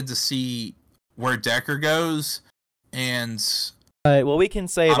excited to see where Decker goes, and All right, well, we can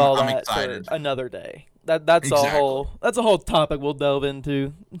save I'm all that excited. for another day. That's Exactly. that's a whole topic we'll delve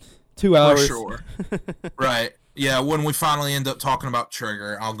into. 2 hours. For sure. Right. Yeah, when we finally end up talking about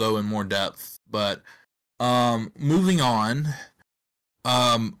Trigger, I'll go in more depth. But moving on,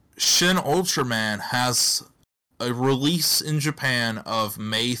 Shin Ultraman has a release in Japan of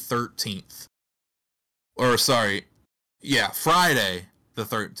May 13th. Or sorry, yeah, Friday the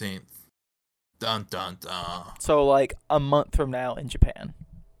 13th. Dun dun dun. So like a month from now in Japan.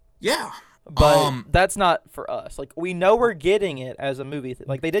 Yeah. But that's not for us. Like we know we're getting it as a movie.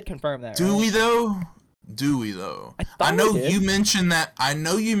 Like they did confirm that. Do right? we though? Do we though? I know we did. you mentioned that. I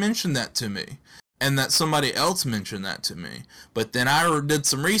know you mentioned that to me, and that somebody else mentioned that to me. But then I did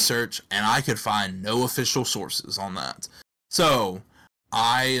some research, and I could find no official sources on that. So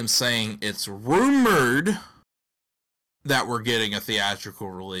I am saying it's rumored that we're getting a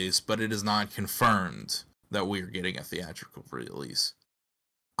theatrical release, but it is not confirmed that we are getting a theatrical release.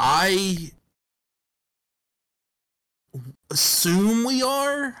 I assume we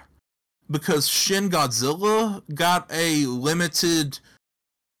are, because Shin Godzilla got a limited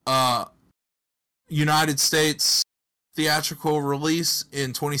United States theatrical release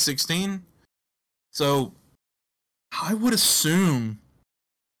in 2016. So I would assume,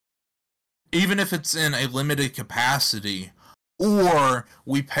 even if it's in a limited capacity, or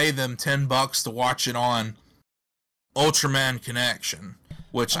we pay them $10 to watch it on Ultraman Connection,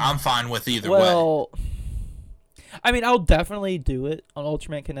 which I'm fine with either way. Well, I mean, I'll definitely do it on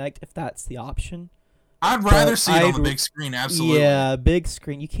Ultraman Connect if that's the option. I'd rather see it on the big screen, absolutely. Yeah, big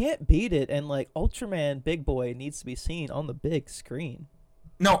screen. You can't beat it, and like Ultraman Big Boy needs to be seen on the big screen.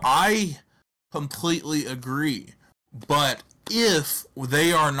 No, I completely agree. But if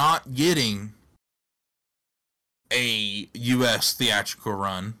they are not getting a US theatrical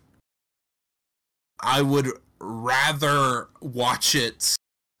run, I would rather watch it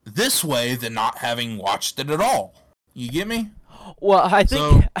this way than not having watched it at all. You get me? Well, I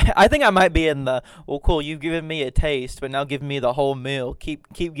think I might be in the well, cool. You've given me a taste, but now give me the whole meal.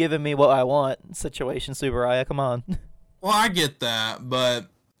 Keep giving me what I want. Situation, Subaraya. Come on. Well, I get that, but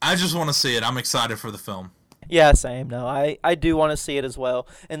I just want to see it. I'm excited for the film. Yeah, same. No, I do want to see it as well.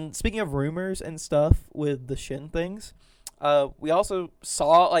 And speaking of rumors and stuff with the Shin things, we also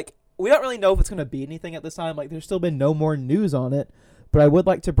saw like we don't really know if it's gonna be anything at this time. Like, there's still been no more news on it. But I would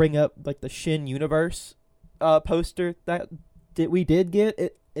like to bring up like the Shin Universe poster that we did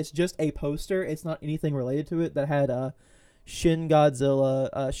get. It's just a poster. It's not anything related to it. That had Shin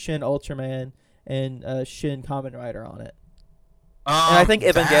Godzilla, Shin Ultraman, and Shin Kamen Rider on it. And I think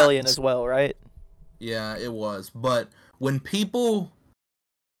Evangelion as well, right? Yeah, it was. But when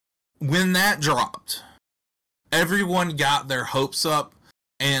that dropped, everyone got their hopes up.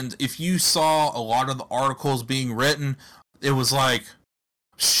 And if you saw a lot of the articles being written, it was like,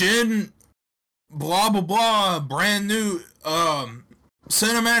 Shin, blah, blah, blah, brand new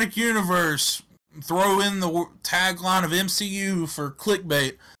cinematic universe, throw in the tagline of MCU for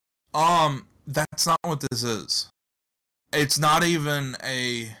clickbait. That's not what this is. It's not even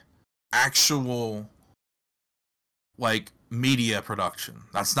a actual, like, media production.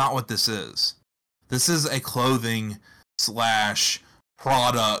 That's not what this is. This is a clothing /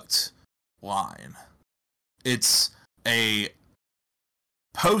 product line. It's a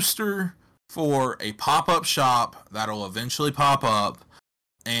poster for a pop-up shop that'll eventually pop up,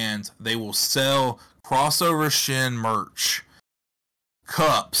 and they will sell crossover Shin merch,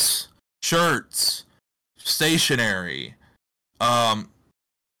 cups, shirts, stationery,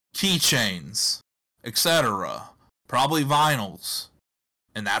 keychains, etc. Probably vinyls.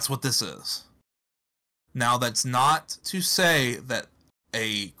 And that's what this is. Now, that's not to say that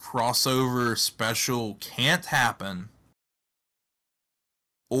a crossover special can't happen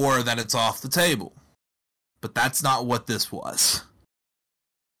or that it's off the table. But that's not what this was.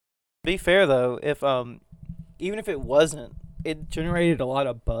 Be fair though, if even if it wasn't, it generated a lot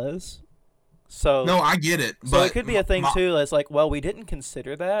of buzz. So No, I get it. so But it could be a thing too. That's like, well, we didn't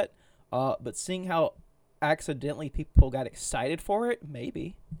consider that, but seeing how accidentally people got excited for it,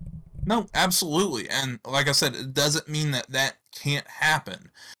 maybe. no, absolutely. And like I said, it doesn't mean that that can't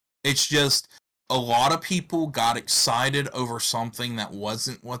happen. It's just a lot of people got excited over something that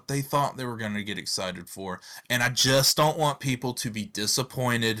wasn't what they thought they were going to get excited for. And I just don't want people to be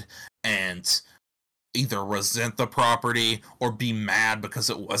disappointed and either resent the property or be mad because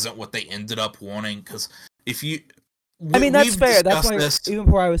it wasn't what they ended up wanting. Because if you. I mean, that's we've fair. That's discussed why even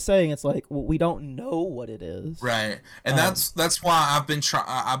before I was saying, it's like, well, we don't know what it is. right, and that's why I've been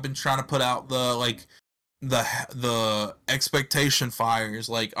trying to put out the expectation fires.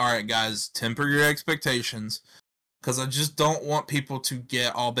 Like, all right, guys, temper your expectations, because I just don't want people to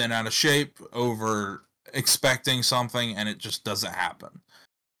get all bent out of shape over expecting something and it just doesn't happen.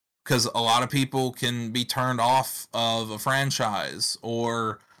 Because a lot of people can be turned off of a franchise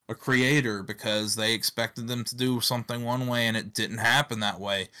or a creator because they expected them to do something one way and it didn't happen that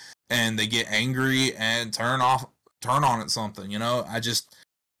way, and they get angry and turn on at something. You know,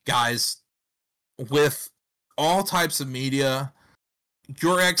 guys, with all types of media,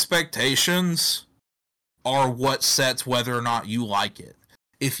 your expectations are what sets whether or not you like it.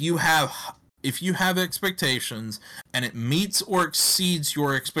 If you have expectations and it meets or exceeds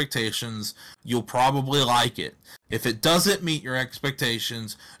your expectations, you'll probably like it. If it doesn't meet your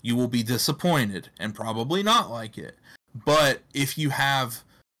expectations, you will be disappointed and probably not like it. But if you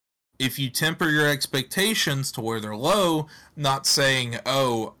temper your expectations to where they're low, not saying,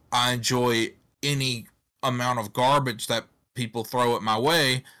 oh, I enjoy any amount of garbage that people throw at my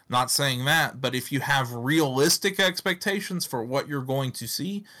way, not saying that, but if you have realistic expectations for what you're going to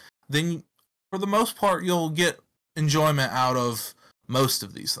see, then for the most part, you'll get enjoyment out of most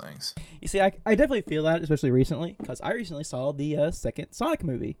of these things. You see, I definitely feel that, especially recently, because I recently saw the second Sonic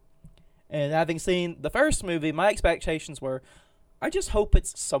movie. And having seen the first movie, my expectations were, I just hope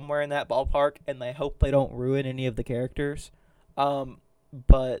it's somewhere in that ballpark, and I hope they don't ruin any of the characters.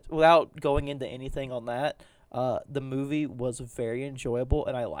 But without going into anything on that, the movie was very enjoyable,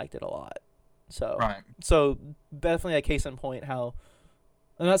 and I liked it a lot. So, right. So definitely a case in point how,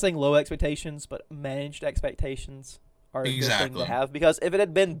 I'm not saying low expectations, but managed expectations are a good thing to have. Because if it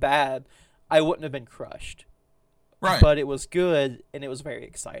had been bad, I wouldn't have been crushed. Right. But it was good, and it was very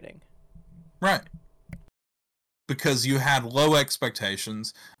exciting. Right. Because you had low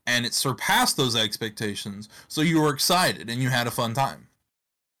expectations, and it surpassed those expectations, so you were excited, and you had a fun time.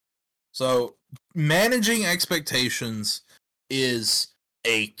 So, managing expectations is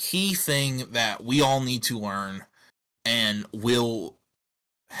a key thing that we all need to learn, and will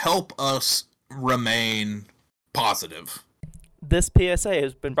help us remain positive. This PSA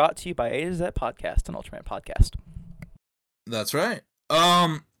has been brought to you by A to Z Podcast and Ultraman Podcast. That's right.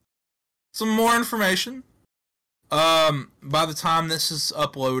 Some more information. By the time this is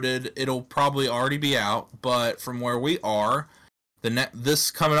uploaded, it'll probably already be out, but from where we are,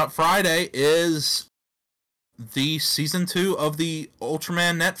 this coming up Friday is the season 2 of the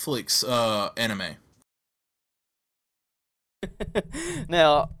Ultraman Netflix anime.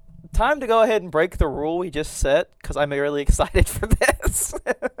 Now, time to go ahead and break the rule we just set, because I'm really excited for this.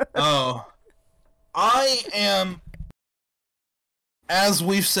 Oh. I am, as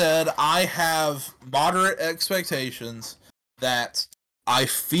we've said, I have moderate expectations that I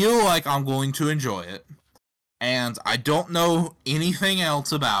feel like I'm going to enjoy it, and I don't know anything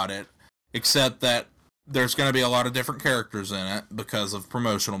else about it, except that there's going to be a lot of different characters in it because of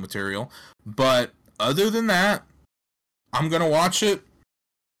promotional material, but other than that, I'm going to watch it,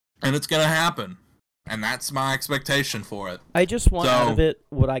 and it's going to happen. And that's my expectation for it. I just want out of it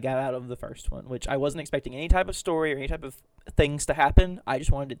what I got out of the first one, which I wasn't expecting any type of story or any type of things to happen. I just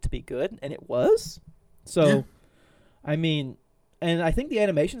wanted it to be good, and it was. So, yeah. I mean, and I think the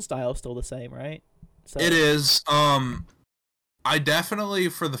animation style is still the same, right? So. It is. I definitely,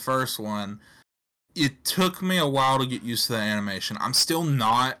 for the first one, it took me a while to get used to the animation. I'm still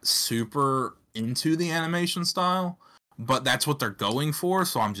not super into the animation style, but that's what they're going for,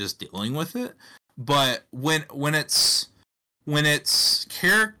 so I'm just dealing with it. But when it's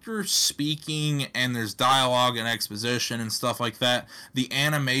characters speaking and there's dialogue and exposition and stuff like that, the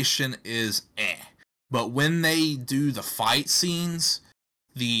animation is eh. But when they do the fight scenes,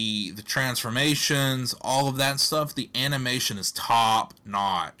 the transformations, all of that stuff, the animation is top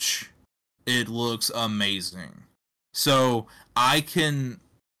notch. It looks amazing. So I can,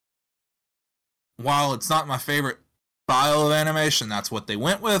 while it's not my favorite style of animation, that's what they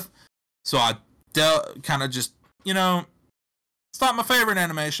went with. So I kind of just, it's not my favorite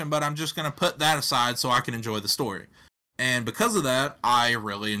animation, but I'm just going to put that aside so I can enjoy the story. And because of that, I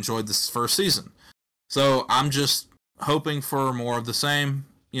really enjoyed this first season. So I'm just hoping for more of the same,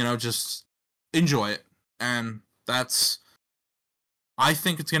 just enjoy it. And I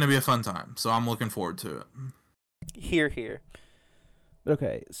think it's going to be a fun time. So I'm looking forward to it. Here, here.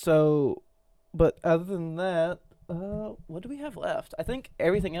 Okay, so, but other than that, what do we have left? I think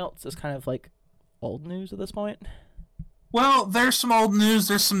everything else is kind of like old news at this point. Well, there's some old news,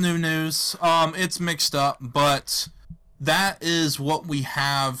 there's some new news. It's mixed up, but that is what we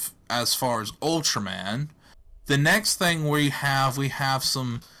have as far as Ultraman. The next thing we have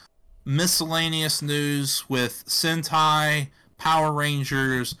some miscellaneous news with Sentai, Power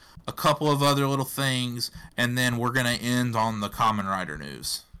Rangers, a couple of other little things, and then we're going to end on the Kamen Rider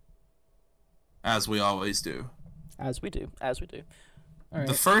news. As we always do. As we do. All right.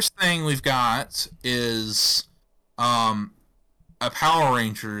 The first thing we've got is a Power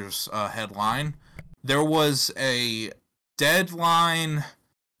Rangers headline. There was a Deadline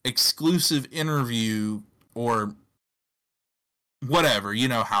exclusive interview or whatever. You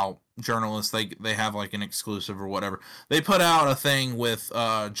know how journalists, they have like an exclusive or whatever. They put out a thing with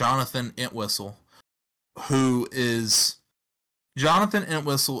Jonathan Entwistle, Jonathan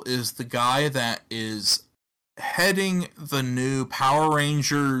Entwistle is the guy that is heading the new Power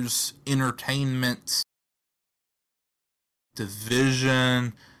Rangers entertainment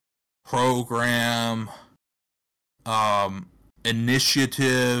division, program,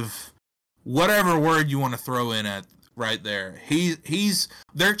 initiative, whatever word you want to throw in at right there.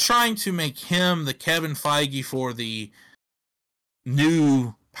 They're trying to make him the Kevin Feige for the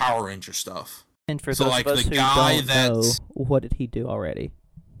new Power Ranger stuff. And for those of us who don't know, what did he do already?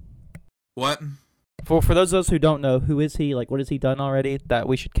 What? For those of us who don't know, who is he? Like, what has he done already that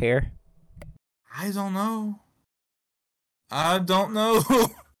we should care? I don't know. I'm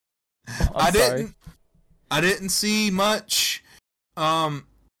sorry. I didn't see much. I'm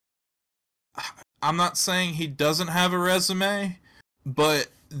not saying he doesn't have a resume, but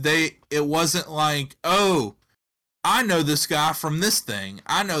it wasn't like, oh, I know this guy from this thing.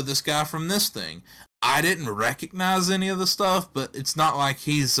 I know this guy from this thing. I didn't recognize any of the stuff, but it's not like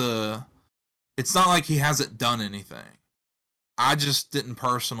he hasn't done anything. I just didn't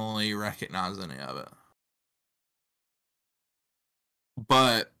personally recognize any of it.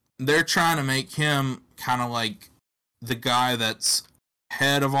 But they're trying to make him kind of like the guy that's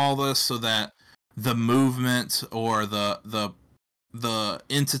head of all this so that the movement or the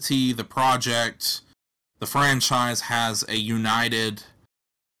entity, the project, the franchise has a united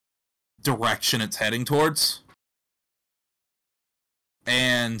direction it's heading towards.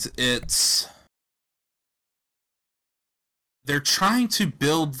 And they're trying to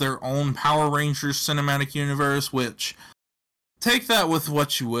build their own Power Rangers cinematic universe, which, take that with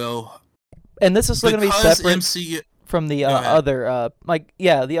what you will. And this is still going to be separate MCU from the other,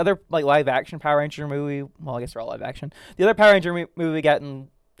 the other live action Power Ranger movie. Well, I guess they're all live action. The other Power Ranger movie we got a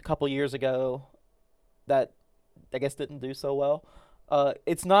couple years ago that I guess didn't do so well.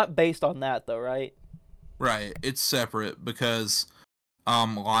 It's not based on that though, right? Right. It's separate because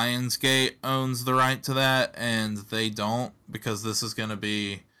Lionsgate owns the right to that, and they don't, because this is going to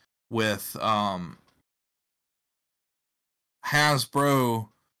be with Hasbro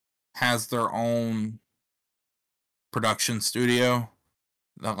has their own production studio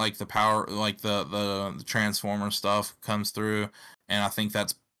that like the power, like the Transformer stuff comes through, and I think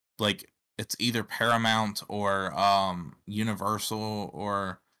that's like it's either Paramount or Universal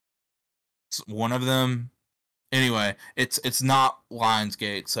or one of them. Anyway, it's not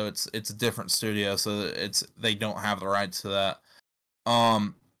Lionsgate, so it's a different studio, so they don't have the rights to that.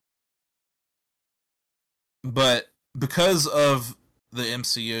 But because of the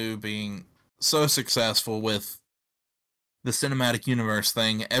MCU being so successful with the cinematic universe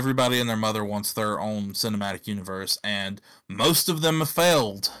thing, everybody and their mother wants their own cinematic universe, and most of them have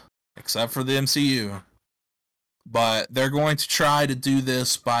failed, except for the MCU. But they're going to try to do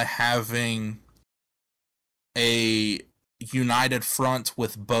this by having a united front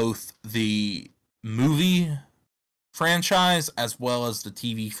with both the movie franchise as well as the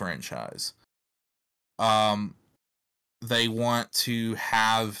TV franchise. They want to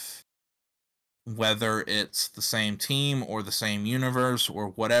have, whether it's the same team or the same universe or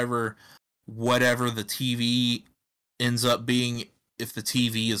whatever the TV ends up being, if the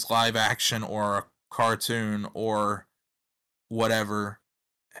TV is live action or a cartoon or whatever,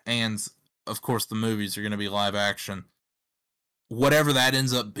 and of course, the movies are going to be live action. Whatever that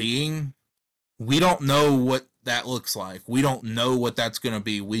ends up being, we don't know what that looks like. We don't know what that's going to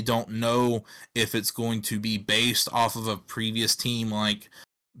be. We don't know if it's going to be based off of a previous team, like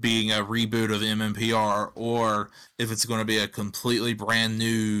being a reboot of MMPR, or if it's going to be a completely brand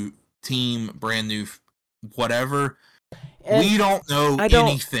new team, brand new whatever. And we don't know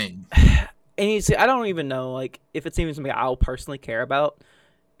anything. And you see, I don't even know like if it's even something I'll personally care about,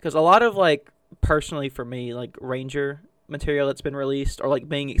 because a lot of like personally for me like Ranger material that's been released or like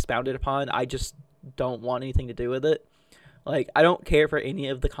being expounded upon, I just don't want anything to do with it. Like I don't care for any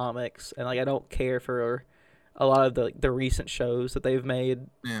of the comics, and like I don't care for a lot of the recent shows that they've made.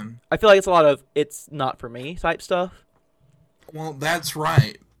 Yeah. I feel like it's a lot of it's not for me type stuff. Well, that's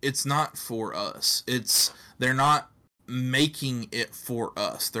right. It's not for us. They're not making it for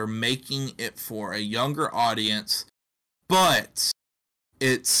us. They're making it for a younger audience, but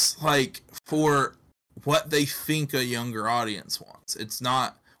it's like for what they think a younger audience wants. It's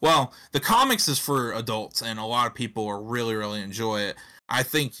not, well, the comics is for adults, and a lot of people are really, really enjoy it. I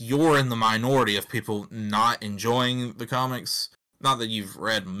think you're in the minority of people not enjoying the comics. Not that you've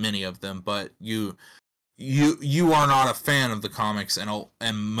read many of them, but you are not a fan of the comics,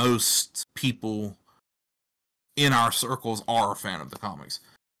 and most people in our circles are a fan of the comics.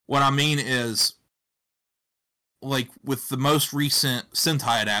 What I mean is, like, with the most recent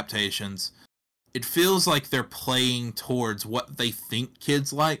Sentai adaptations, it feels like they're playing towards what they think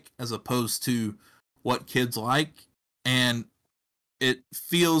kids like, as opposed to what kids like, and it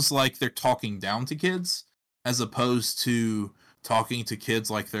feels like they're talking down to kids, as opposed to talking to kids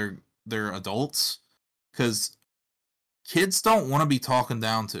like they're adults, because kids don't want to be talking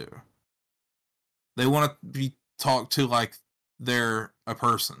down to. They want to be talked to like they're a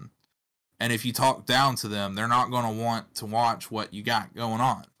person. And if you talk down to them, they're not going to want to watch what you got going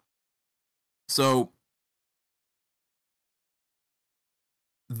on. So,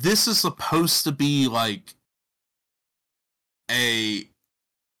 this is supposed to be like a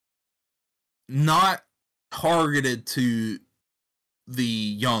not targeted to the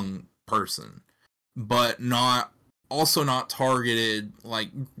young person, but also not targeted like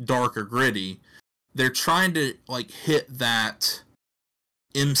dark or gritty. They're trying to like hit that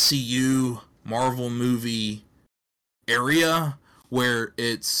MCU Marvel movie area where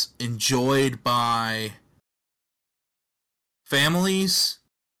it's enjoyed by families,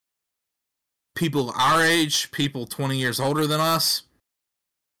 people our age, people 20 years older than us,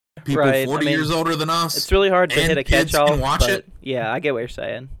 people 40 years older than us. It's really hard to hit a catch-all, can watch it. Yeah, I get what you're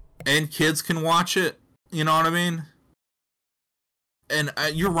saying. And kids can watch it, you know what I mean? And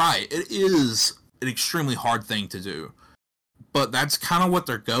you're right, it is an extremely hard thing to do. But that's kind of what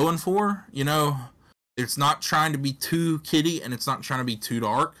they're going for, you know? It's not trying to be too kiddie, and it's not trying to be too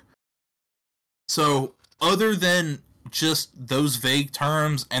dark. So, other than just those vague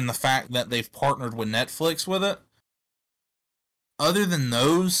terms and the fact that they've partnered with Netflix with it, other than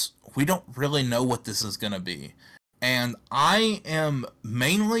those, we don't really know what this is going to be. And I am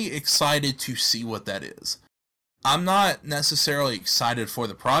mainly excited to see what that is. I'm not necessarily excited for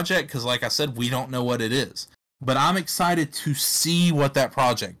the project, because like I said, we don't know what it is. But I'm excited to see what that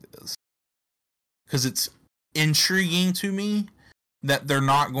project is. Because it's intriguing to me that they're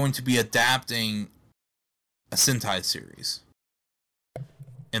not going to be adapting a Sentai series.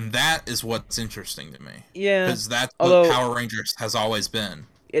 And that is what's interesting to me. Yeah. Because that's what Power Rangers has always been.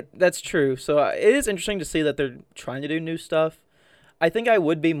 That's true. So it is interesting to see that they're trying to do new stuff. I think I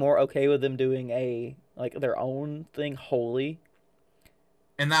would be more okay with them doing their own thing wholly.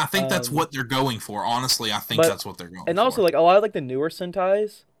 And I think that's what they're going for. Honestly, I think that's what they're going for. And also, like, a lot of, like, the newer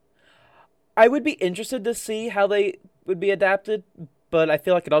Sentais, I would be interested to see how they would be adapted, but I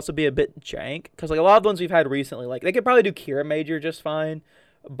feel like it'd also be a bit jank. Because, like, a lot of the ones we've had recently, like, they could probably do Kira Major just fine,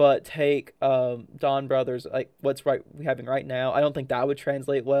 but take Dawn Brothers, like, what's we having right now, I don't think that would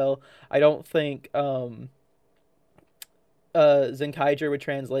translate well. I don't think Zenkaiger would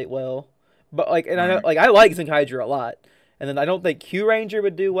translate well. But, like, and I know, like, I like Zenkaiger a lot. And then I don't think Kyuranger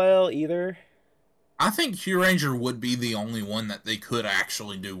would do well either. I think Kyuranger would be the only one that they could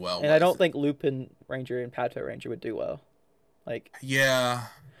actually do well with. And I don't think Lupin Ranger and Pato Ranger would do well. Like, yeah.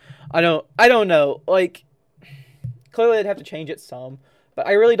 I don't know. Like, clearly they'd have to change it some. But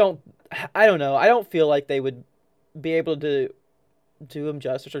I really don't know. I don't feel like they would be able to do them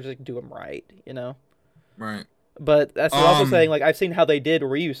justice or just do them right, you know? Right. But that's also saying, like, I've seen how they did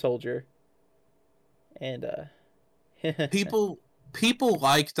Ryu Soldier. And, people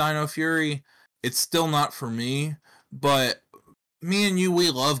like Dino Fury. It's still not for me, but me and you,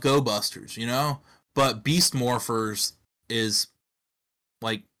 we love Go Busters, you know? But Beast Morphers is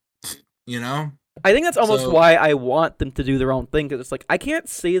like, you know? I think that's almost So, why I want them to do their own thing, because it's like I can't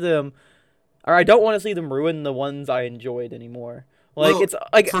see them, or I don't want to see them ruin the ones I enjoyed anymore. Like well, it's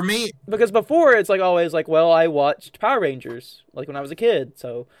like for me, because before it's like always like, well, I watched Power Rangers like when I was a kid,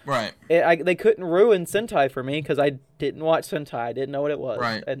 so right, they couldn't ruin Sentai for me because I didn't watch Sentai, I didn't know what it was,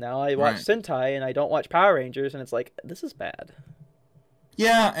 right, and now I watch right. Sentai and I don't watch Power Rangers, and it's like this is bad.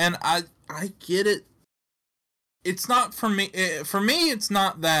 Yeah, and I get it. It's not for me. For me, it's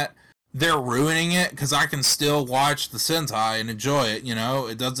not that they're ruining it because I can still watch the Sentai and enjoy it. You know,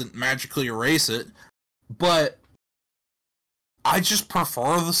 it doesn't magically erase it, but I just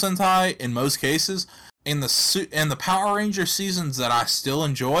prefer the Sentai in most cases. And the Power Ranger seasons that I still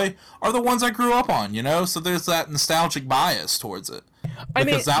enjoy are the ones I grew up on. You know, so there's that nostalgic bias towards it I mean,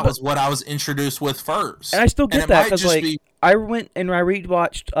 because that was what I was introduced with first. and I still And get it that might because just like be I went and I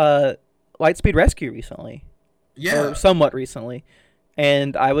rewatched Lightspeed Rescue recently, yeah, or somewhat recently,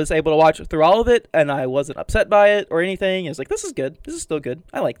 and I was able to watch through all of it, and I wasn't upset by it or anything. It was like, this is good. This is still good.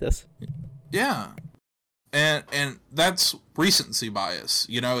 I like this. yeah. And that's recency bias.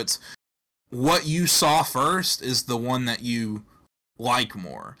 You know, it's what you saw first is the one that you like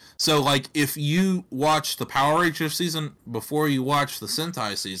more. So, like, if you watch the Power Ranger season before you watch the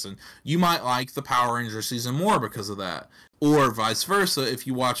Sentai season, you might like the Power Ranger season more because of that. Or vice versa, if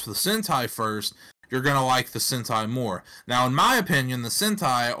you watch the Sentai first, you're going to like the Sentai more. Now, in my opinion, the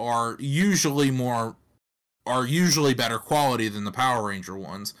Sentai are usually better quality than the Power Ranger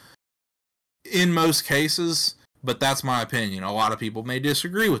ones. In most cases, but that's my opinion. A lot of people may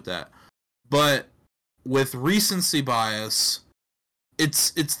disagree with that. But with recency bias,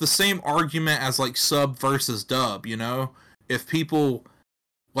 it's the same argument as like sub versus dub, you know? If people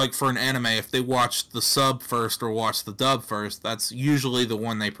like for an anime, if they watch the sub first or watch the dub first, that's usually the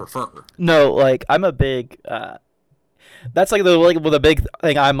one they prefer. No, like I'm a big. That's like the big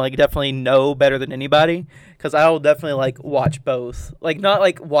thing I'm like definitely know better than anybody because I'll definitely like watch both. Like not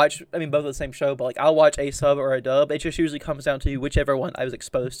like watch. I mean both of the same show, but like I'll watch a sub or a dub. It just usually comes down to whichever one I was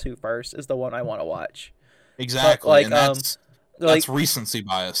exposed to first is the one I want to watch. Exactly, Like and that's like recency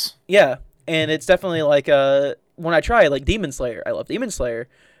bias. yeah, and it's definitely like when I try like Demon Slayer, I love Demon Slayer,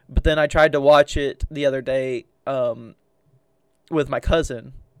 but then I tried to watch it the other day with my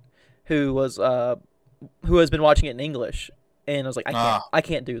cousin who was who has been watching it in English, and I was like I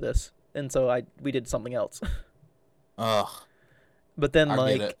can't do this, and so we did something else. Ugh. But then I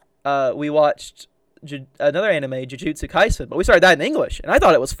like get it. we watched another anime, Jujutsu Kaisen, but we started that in English, and I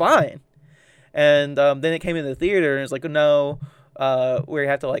thought it was fine. And then it came in the theater, and it's like, no, we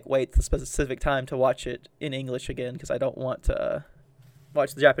have to like wait the specific time to watch it in English again because I don't want to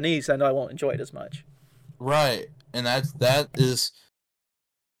watch the Japanese. I know I won't enjoy it as much. Right, and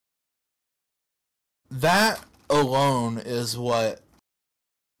that alone is what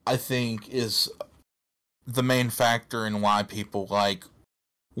I think is the main factor in why people like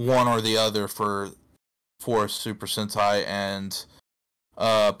one or the other for Super Sentai and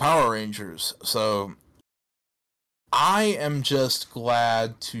Power Rangers. So I am just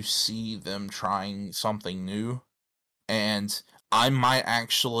glad to see them trying something new, and I might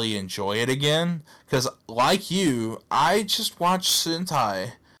actually enjoy it again because, like you, I just watched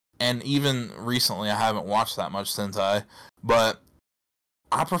Sentai, and even recently I haven't watched that much Sentai, but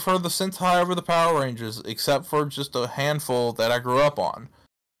I prefer the Sentai over the Power Rangers, except for just a handful that I grew up on.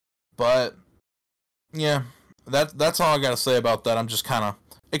 But yeah, that's all I gotta say about that. I'm just kind of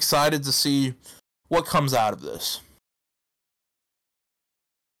excited to see what comes out of this.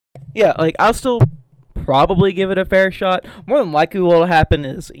 Yeah, like I'll still probably give it a fair shot. More than likely, what'll happen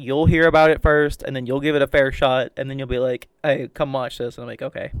is you'll hear about it first, and then you'll give it a fair shot, and then you'll be like, "Hey, come watch this," and I'm like,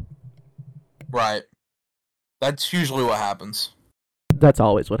 "Okay." Right. That's usually what happens. That's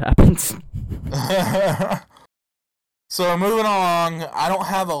always what happens. So moving along, I don't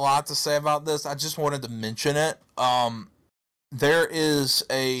have a lot to say about this. I just wanted to mention it. There is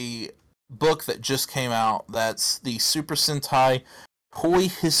a book that just came out. That's the Super Sentai Toy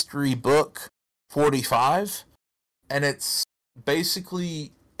History Book 45, and it's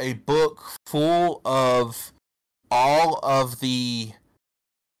basically a book full of all of the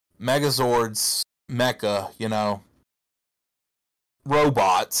Megazords, mecha,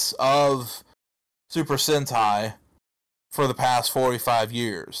 robots of Super Sentai for the past 45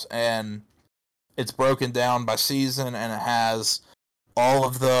 years, and it's broken down by season, and it has all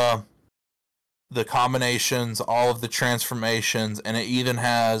of the combinations, all of the transformations, and it even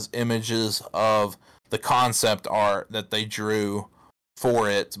has images of the concept art that they drew for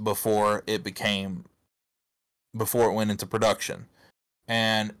it before it went into production.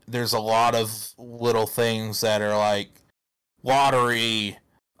 And there's a lot of little things that are like lottery,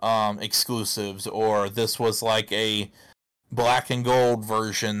 exclusives, or this was like a black and gold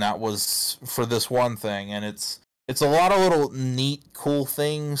version that was for this one thing, and it's a lot of little neat, cool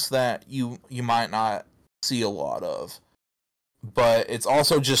things that you might not see a lot of. But it's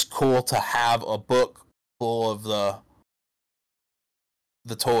also just cool to have a book full of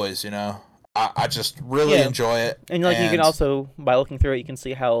the toys, you know. I just really enjoy it. And like you can also, by looking through it, you can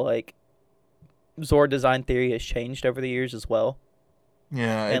see how like Zord design theory has changed over the years as well.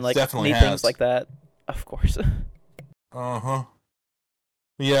 Yeah, and it like definitely neat has. things like that, of course. Uh-huh.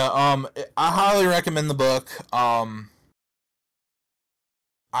 Yeah, I highly recommend the book. I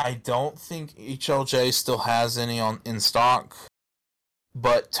don't think HLJ still has any in stock,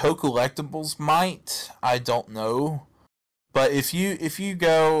 but Toe Collectibles might. I don't know. But if you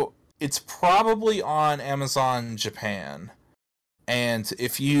go, it's probably on Amazon Japan. And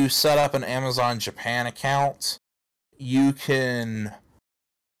if you set up an Amazon Japan account, you'll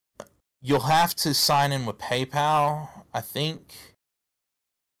have to sign in with PayPal, I think.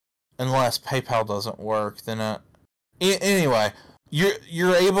 Unless PayPal doesn't work, then anyway,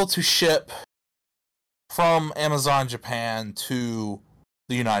 you're able to ship from Amazon Japan to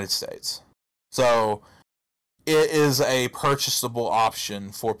the United States. So it is a purchasable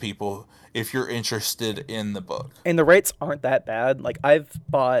option for people if you're interested in the book. And the rates aren't that bad. Like I've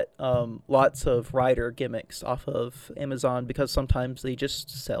bought lots of rider gimmicks off of Amazon because sometimes they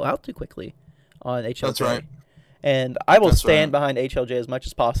just sell out too quickly on HLJ. That's right. And I will stand behind HLJ as much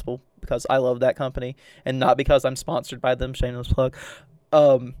as possible because I love that company and not because I'm sponsored by them, shameless plug.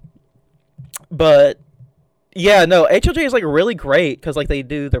 But yeah, no, HLJ is like really great because like they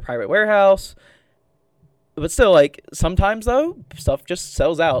do their private warehouse. But still, like, sometimes, though, stuff just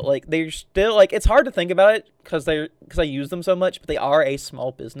sells out. Like, they're still, like, it's hard to think about it because I use them so much, but they are a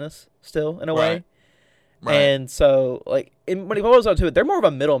small business still, in a way. Right. And so, like, when it boils down to it, they're more of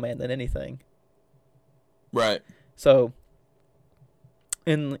a middleman than anything. Right. So,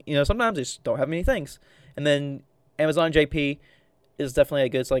 and, you know, sometimes they just don't have many things. And then Amazon JP is definitely a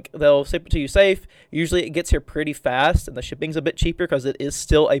good, it's like, they'll ship it to you safe. Usually it gets here pretty fast, and the shipping's a bit cheaper because it is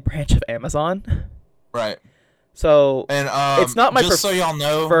still a branch of Amazon. Right. So and it's not my just so y'all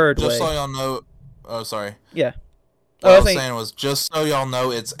know, oh, sorry. Yeah. What I was saying was, just so y'all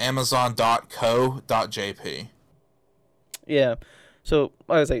know, it's amazon.co.jp. Yeah. So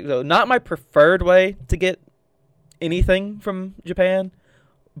like I say, so not my preferred way to get anything from Japan,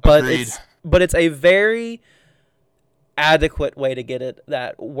 but Agreed. it's a very adequate way to get it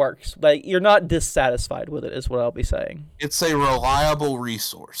that works. Like you're not dissatisfied with it is what I'll be saying. It's a reliable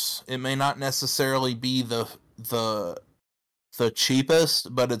resource. It may not necessarily be the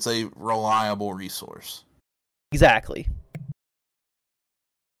cheapest, but it's a reliable resource. Exactly.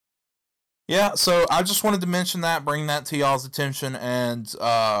 Yeah, so I just wanted to mention that, bring that to y'all's attention, and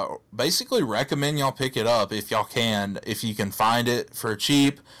basically recommend y'all pick it up if y'all can, if you can find it for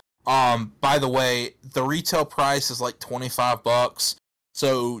cheap. By the way, the retail price is like $25,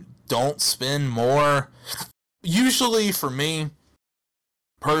 so don't spend more. Usually for me,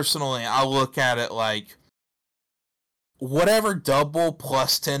 personally, I look at it like whatever double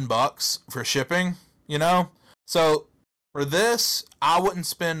plus $10 for shipping, you know? So for this, I wouldn't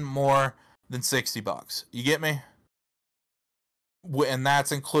spend more than $60. You get me? And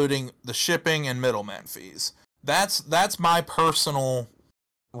that's including the shipping and middleman fees. That's my personal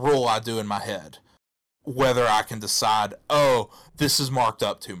rule I do in my head. Whether I can decide, oh, this is marked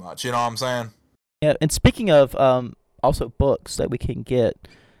up too much. You know what I'm saying? Yeah, and speaking of also books that we can get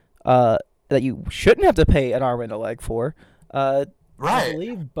that you shouldn't have to pay an arm and a leg for. Right. I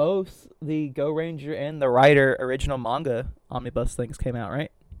believe both the Go Ranger and the Rider original manga omnibus things came out,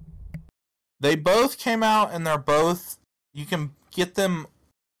 right? They both came out, and they're both, you can get them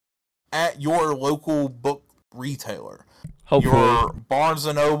at your local book retailer. Hopefully. Your Barnes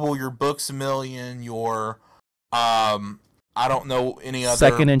 & Noble, your Books A Million, your, I don't know any other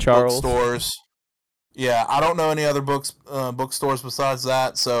Second and Charles bookstores. Yeah, I don't know any other bookstores besides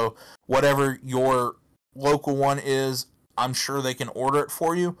that, so whatever your local one is, I'm sure they can order it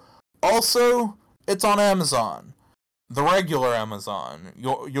for you. Also, it's on Amazon. The regular Amazon.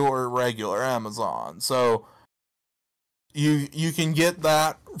 Your regular Amazon. So, you can get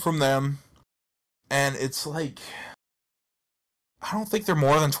that from them, and it's like, I don't think they're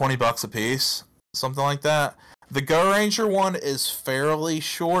more than $20 a piece. Something like that. The Go Ranger one is fairly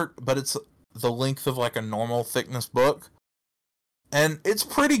short, but it's the length of like a normal thickness book. And it's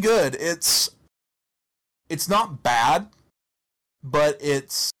pretty good. It's not bad, but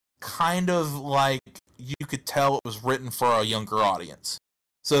it's kind of like you could tell it was written for a younger audience.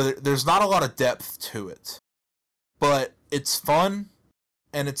 So there's not a lot of depth to it. But it's fun,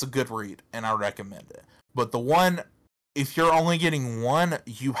 and it's a good read, and I recommend it. But the one, if you're only getting one,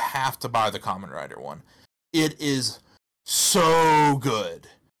 you have to buy the Kamen Rider one. It is so good.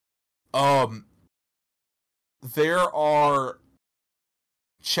 There are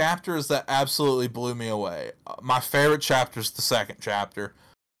chapters that absolutely blew me away. My favorite chapter is the second chapter.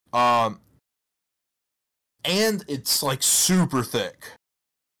 And it's like super thick.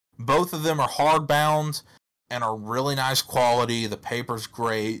 Both of them are hardbound and are really nice quality. The paper's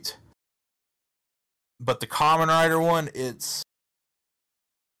great. But the Kamen Rider one, it's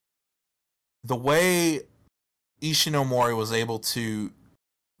the way Ishinomori was able to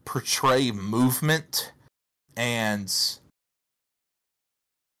portray movement and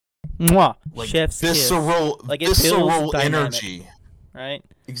Mwah. like Chef's visceral, kiss. Like, it visceral feels dynamic, energy. right?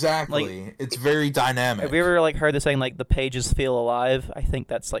 Exactly. Like, it's very dynamic. Have you ever like heard the saying like the pages feel alive? I think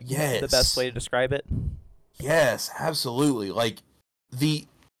that's like the best way to describe it. Yes, absolutely. Like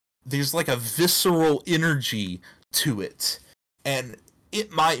there's like a visceral energy to it. And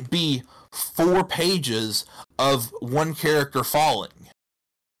it might be 4 pages of one character falling.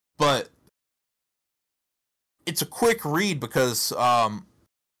 But it's a quick read because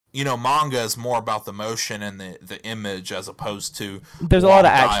manga is more about the motion and the image as opposed to there's a lot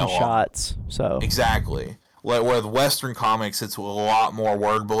of action dialogue. shots. So exactly, like with Western comics, it's a lot more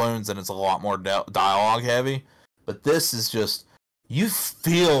word balloons and it's a lot more dialogue heavy. But this is just you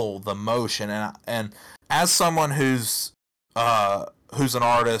feel the motion, and as someone who's an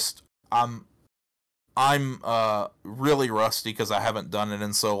artist, I'm really rusty because I haven't done it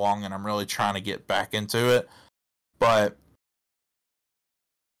in so long, and I'm really trying to get back into it. But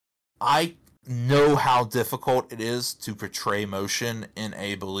I know how difficult it is to portray motion in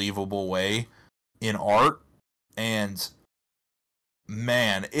a believable way in art, and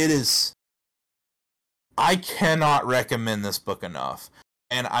man, it is. I cannot recommend this book enough,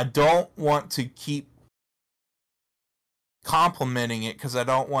 and I don't want to keep complimenting it because I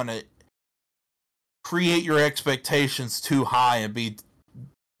don't want to create your expectations too high and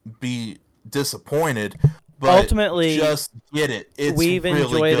be disappointed. But ultimately, just get it. We've really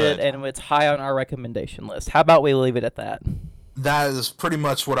enjoyed good. it, and it's high on our recommendation list. How about we leave it at that? That is pretty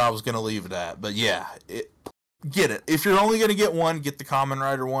much what I was going to leave it at. But yeah, get it. If you're only going to get one, get the Kamen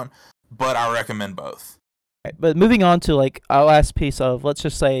Rider one. But I recommend both. Right, but moving on to like our last piece of, let's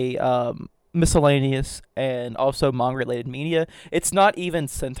just say, miscellaneous and also manga-related media. It's not even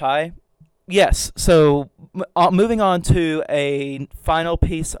Sentai. Yes, so moving on to a final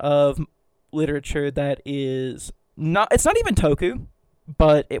piece of literature that is not, it's not even toku,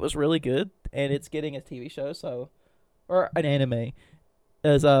 but it was really good, and it's getting a TV show, or an anime.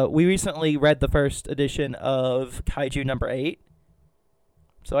 As we recently read the first edition of Kaiju number 8.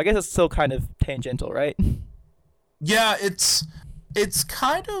 So I guess it's still kind of tangential, right? Yeah, it's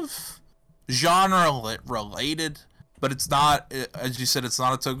kind of genre related, but it's not, as you said, it's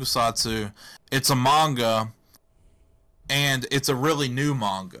not a tokusatsu. It's a manga, and it's a really new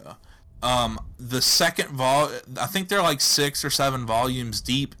manga. The second I think they're like 6 or 7 volumes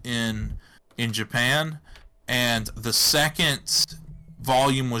deep in Japan, and the second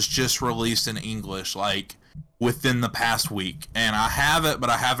volume was just released in English, like within the past week. And I have it, but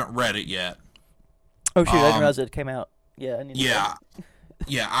I haven't read it yet. Oh shoot, I didn't realize it came out. Yeah, I need to yeah,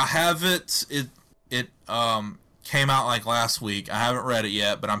 yeah, I have it. It came out like last week. I haven't read it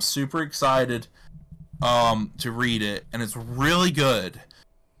yet, but I'm super excited to read it, and it's really good.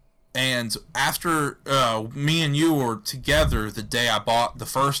 And after me and you were together the day I bought the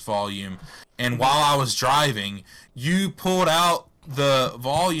first volume, and while I was driving, you pulled out the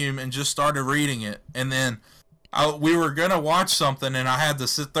volume and just started reading it. And then we were going to watch something, and I had to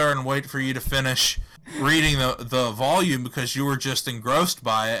sit there and wait for you to finish reading the volume because you were just engrossed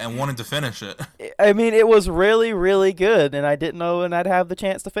by it and wanted to finish it. I mean, it was really, really good, and I didn't know when I'd have the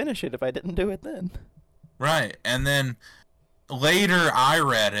chance to finish it if I didn't do it then. Right, and then later I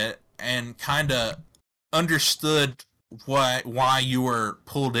read it and kind of understood why you were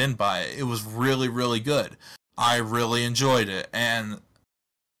pulled in by it. It was really, really good. I really enjoyed it, and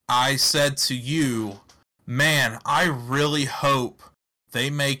I said to you, man, I really hope they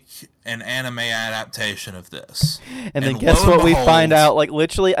make an anime adaptation of this. And then guess what we find out, like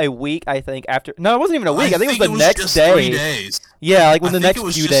literally a week, I think, after. No, it wasn't even a week. I think it was the next day. 3 days. Yeah, like when the next it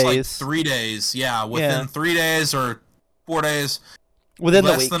was few just days. Like 3 days. Yeah, within 3 days or 4 days. Within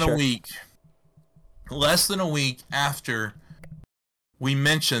the less week. Than sure. a week. Less than a week after we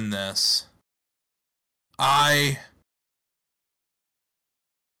mentioned this,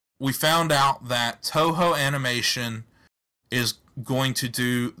 we found out that Toho Animation is going to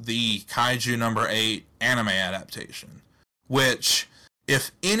do the Kaiju number 8 anime adaptation, which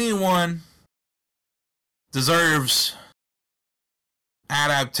if anyone deserves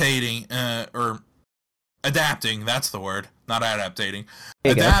or adapting, that's the word, not adaptating,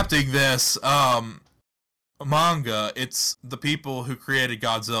 adapting this manga, it's the people who created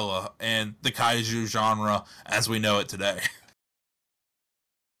Godzilla and the kaiju genre as we know it today.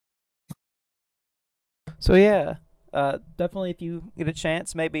 So yeah, definitely if you get a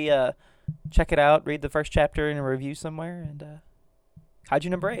chance, maybe check it out, read the first chapter in a review somewhere, and Kaiju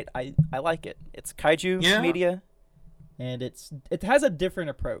number 8. I like it. It's kaiju media, and it has a different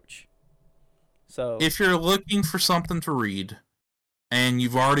approach. So if you're looking for something to read, and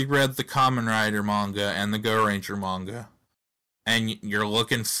you've already read the Kamen Rider manga and the Go Ranger manga, and you're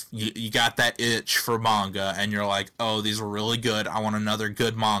looking, you got that itch for manga, and you're like, oh, these were really good, I want another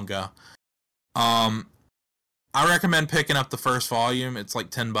good manga. I recommend picking up the first volume. It's like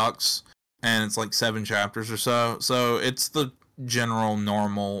 $10, and it's like 7 chapters or so. So it's the general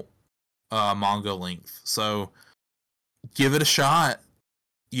normal manga length. So give it a shot.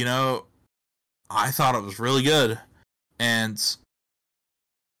 You know, I thought it was really good. And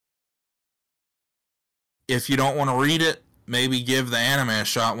if you don't want to read it, maybe give the anime a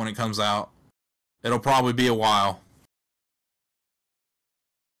shot when it comes out. It'll probably be a while.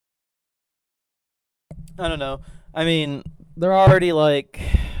 I don't know. I mean, they're already like,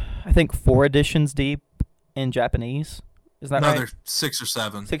 I think 4 editions deep in Japanese. Is that right? No, there's 6 or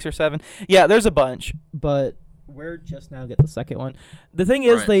 7. 6 or 7. Yeah, there's a bunch, but we're just now getting the second one. The thing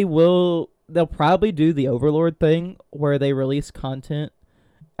is, they'll probably do the Overlord thing where they release content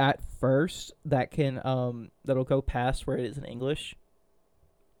at first that can that'll go past where it is in English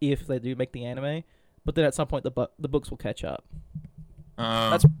if they do make the anime, but then at some point the books will catch up.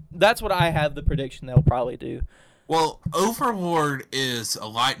 That's what I have the prediction they'll probably do. Well, Overlord is a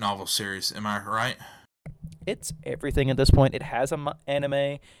light novel series, am I right? It's everything at this point. It has an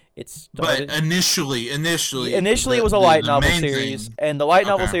anime. But initially, it was a light novel series, and the light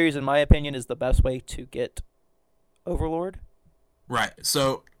novel series, in my opinion, is the best way to get Overlord. Right.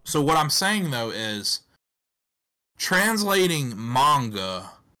 So what I'm saying though is, translating manga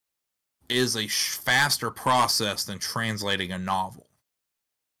is a faster process than translating a novel.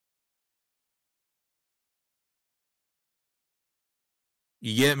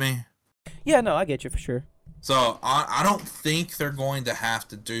 You get me? Yeah, no, I get you for sure. So I don't think they're going to have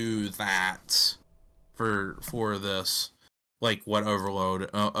to do that for this, like what Overlord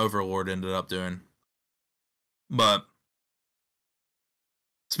ended up doing. But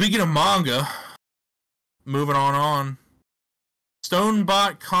speaking of manga, moving on,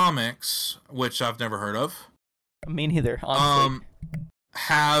 Stonebot Comics, which I've never heard of. Me neither, honestly.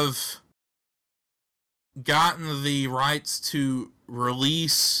 Have gotten the rights to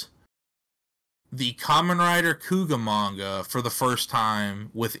release the Kamen Rider Kuga manga for the first time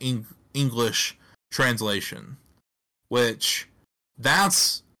with English translation, which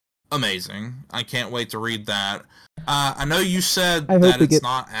that's amazing. I can't wait to read that. I know you said that it's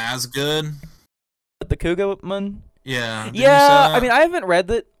not as good. The Kuga one? Yeah. Yeah, I mean, I haven't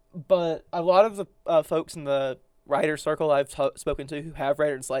read it, but a lot of the folks in the writer circle I've spoken to who have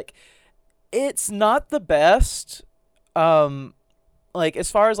read it, it's like, it's not the best. Like,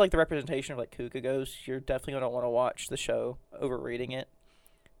 as far as, like, the representation of, like, Kuga goes, you're definitely going to want to watch the show over reading it.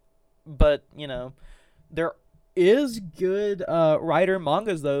 But, you know, there is good writer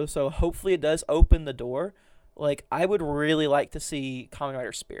mangas, though, so hopefully it does open the door. Like, I would really like to see Kamen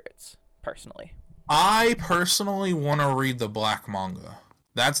Rider Spirits, personally. I personally want to read the Black manga.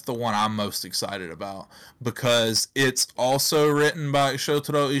 That's the one I'm most excited about, because it's also written by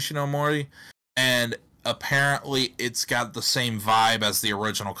Shotaro Ishinomori, and apparently it's got the same vibe as the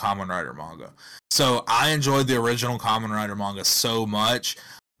original Kamen Rider manga. So I enjoyed the original Kamen Rider manga so much,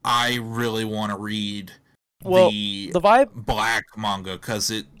 I really want to read the vibe Black manga, because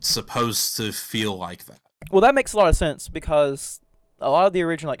it's supposed to feel like that. Well, that makes a lot of sense, because a lot of the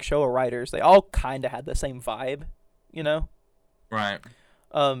original, like, Showa writers, they all kind of had the same vibe, you know? Right.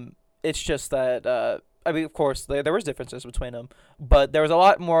 It's just that, I mean, of course, there was differences between them, but there was a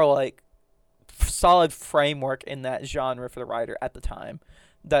lot more, like, solid framework in that genre for the writer at the time.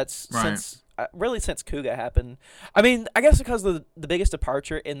 That's right. since Kuga happened. I mean, I guess because the biggest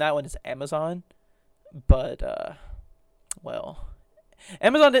departure in that one is Amazon, but well,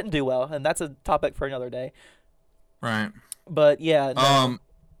 Amazon didn't do well, and that's a topic for another day. Right. But yeah. No.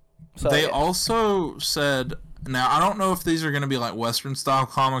 They also said, now I don't know if these are going to be like Western style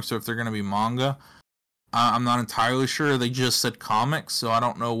comics or if they're going to be manga. I'm not entirely sure. They just said comics, so I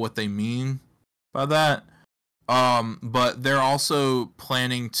don't know what they mean by that. But they're also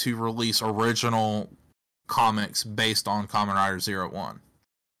planning to release original comics based on Kamen Rider Zero One.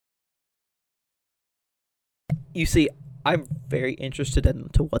 You see, I'm very interested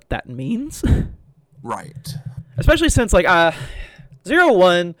into what that means. Right. Especially since, like, Zero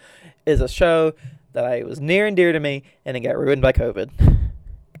One is a show that I was near and dear to me, and it got ruined by COVID.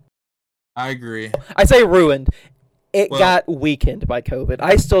 I agree. I say ruined. It got weakened by COVID.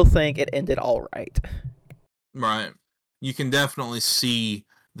 I still think it ended all right. Right. You can definitely see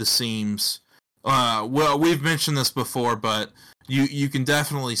the seams. Well, we've mentioned this before, but you can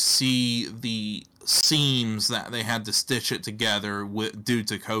definitely see the seams that they had to stitch it together due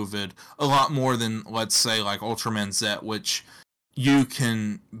to COVID a lot more than, let's say, like Ultraman Z, which you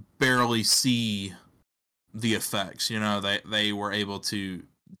can barely see the effects. You know, they were able to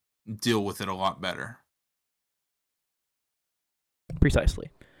deal with it a lot better. Precisely.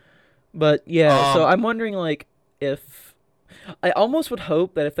 But yeah, so I'm wondering, like, if I almost would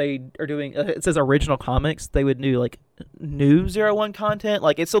hope that if they are doing it says original comics, they would do like new Zero One content.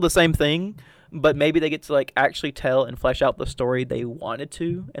 Like, it's still the same thing, but maybe they get to like actually tell and flesh out the story they wanted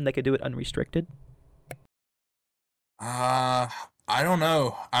to, and they could do it unrestricted. I don't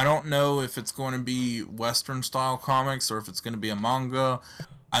know. I don't know if it's going to be Western style comics or if it's going to be a manga.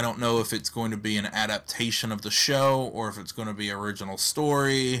 I don't know if it's going to be an adaptation of the show or if it's going to be original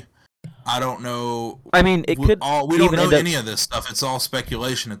story. I don't know. I mean, it could. We don't know any of this stuff. It's all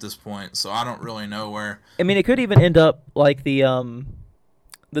speculation at this point, so I don't really know where. I mean, it could even end up like the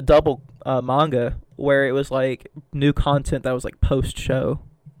double manga where it was like new content that was like post show,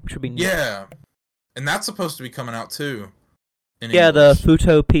 which would be neat. Yeah, and that's supposed to be coming out too. Yeah, English. The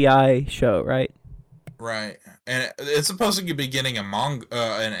Futo PI show, right? Right, and it's supposed to be getting a manga,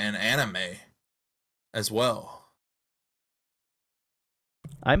 an anime, as well.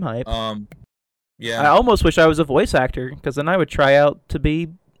 I'm hyped. Yeah. I almost wish I was a voice actor, because then I would try out to be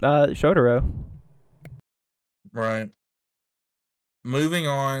Shotaro. Right. Moving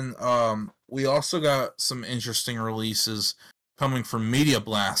on, we also got some interesting releases coming from Media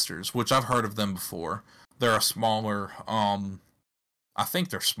Blasters, which I've heard of them before. They're a smaller, I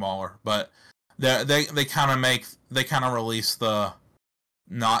think they're smaller, but they kind of release the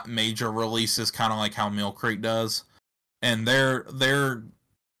not major releases, kind of like how Mill Creek does, and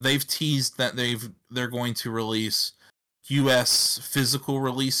they've teased that they're going to release U.S. physical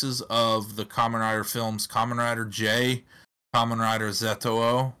releases of the Kamen Rider films Kamen Rider J, Kamen Rider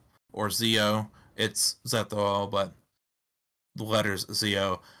Zeto or Zio. It's Zeto, but the letters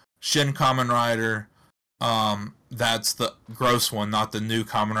Zio. Shin Kamen Rider. That's the gross one, not the new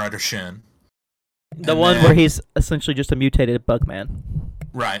Kamen Rider Shin. The one where he's essentially just a mutated Bugman.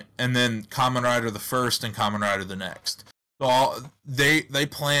 Right, and then Kamen Rider the first and Kamen Rider the next. So they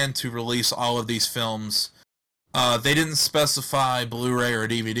plan to release all of these films. They didn't specify Blu-ray or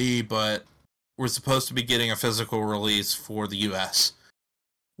DVD, but we're supposed to be getting a physical release for the U.S.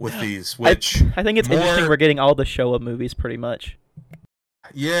 with these. Which I think it's interesting we're getting all the Showa movies pretty much.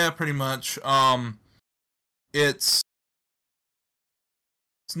 Yeah, pretty much. It's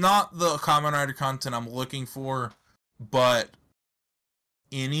not the Kamen Rider content I'm looking for, but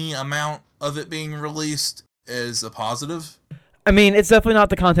any amount of it being released is a positive. I mean, it's definitely not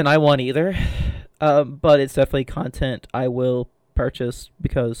the content I want either, but it's definitely content I will purchase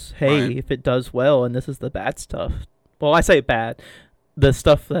because, hey, right. If it does well and this is the bad stuff, well, I say bad, the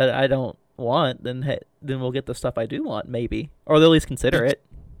stuff that I don't want, then we'll get the stuff I do want, maybe, or they'll at least consider it.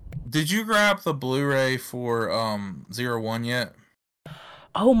 Did you grab the Blu-ray for Zero One yet?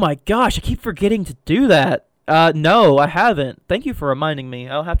 Oh my gosh, I keep forgetting to do that. No, I haven't. Thank you for reminding me.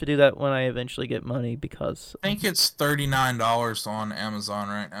 I'll have to do that when I eventually get money because... I think it's $39 on Amazon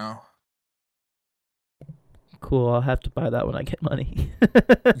right now. Cool, I'll have to buy that when I get money.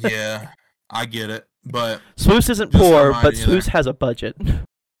 Yeah, I get it, but... Swoos isn't poor, but Swoos has a budget.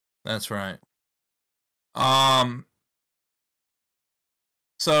 That's right.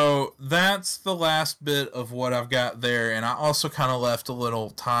 So that's the last bit of what I've got there, and I also kind of left a little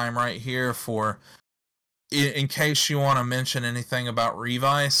time right here for... in case you want to mention anything about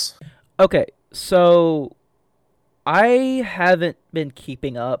Revice. Okay, so I haven't been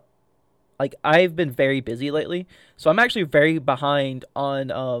keeping up. Like, I've been very busy lately, so I'm actually very behind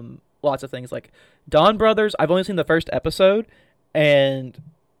on lots of things. Like, Dawn Brothers, I've only seen the first episode, and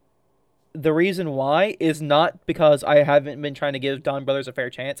the reason why is not because I haven't been trying to give Dawn Brothers a fair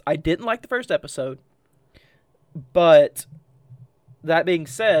chance. I didn't like the first episode, but that being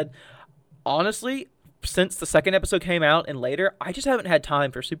said, honestly, since the second episode came out and later, I just haven't had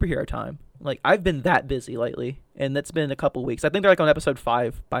time for superhero time. Like, I've been that busy lately, and that's been a couple weeks. I think they're like on episode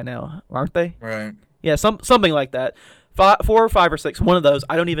 5 by now, aren't they? Right. Yeah, something like that. 4 or 5 or 6, one of those.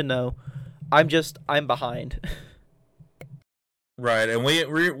 I don't even know. I'm behind. Right, and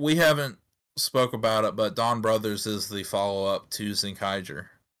we haven't spoke about it, but Dawn Brothers is the follow up to Zenkaiger.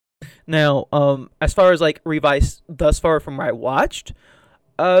 Now, as far as like Revice thus far from what I watched,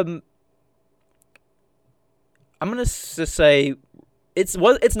 I'm gonna just say it's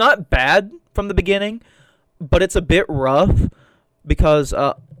not bad from the beginning, but it's a bit rough because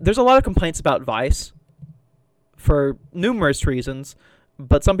there's a lot of complaints about Vice for numerous reasons,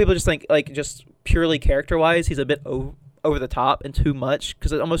 but some people just think like just purely character wise, he's a bit over the top and too much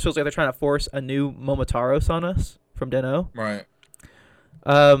because it almost feels like they're trying to force a new Momotaros on us from Den-O. Right.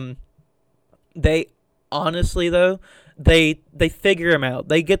 They honestly though, they figure him out.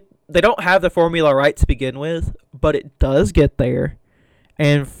 They don't have the formula right to begin with, but it does get there,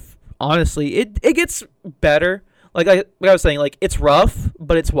 and honestly, it gets better. Like I was saying, like it's rough,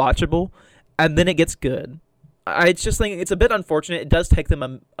 but it's watchable, and then it gets good. I just think it's a bit unfortunate. It does take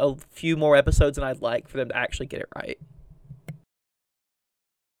them a few more episodes than I'd like for them to actually get it right.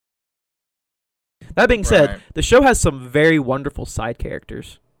 That being said, the show has some very wonderful side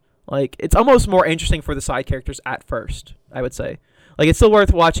characters. Like, it's almost more interesting for the side characters at first, I would say. Like, it's still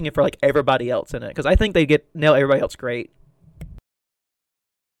worth watching it for, like, everybody else in it, because I think they nail everybody else great.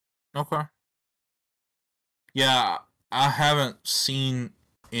 Okay. Yeah, I haven't seen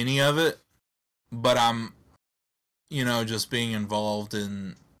any of it, but I'm, just being involved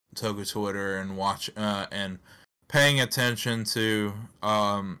in Toku Twitter and and paying attention to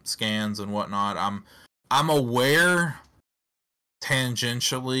scans and whatnot. I'm aware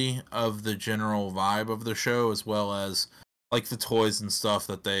tangentially of the general vibe of the show, as well as like the toys and stuff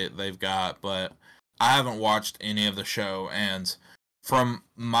that they've got, but I haven't watched any of the show, and from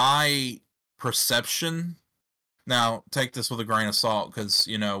my perception, now take this with a grain of salt, because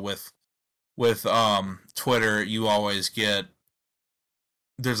with Twitter you always get,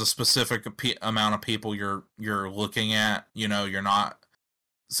 there's a specific amount of people you're looking at, you're not,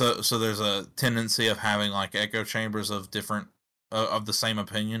 so there's a tendency of having like echo chambers of different of the same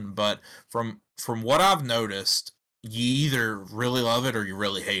opinion, but from what I've noticed, you either really love it or you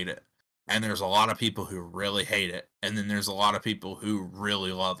really hate it. And there's a lot of people who really hate it, and then there's a lot of people who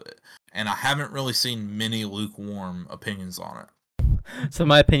really love it. And I haven't really seen many lukewarm opinions on it. So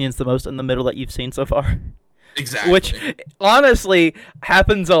my opinion's the most in the middle that you've seen so far. Exactly. Which honestly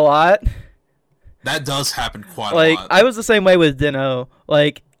happens a lot. That does happen quite a like, lot. I was the same way with Den-O.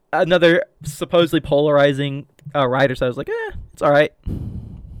 Like, another supposedly polarizing writer, so I was like, it's alright.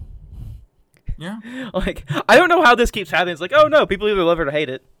 Yeah. Like, I don't know how this keeps happening. It's like, oh no, people either love it or hate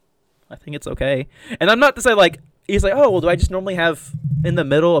it. I think it's okay. And I'm not to say, like, he's like, oh, well, do I just normally have in the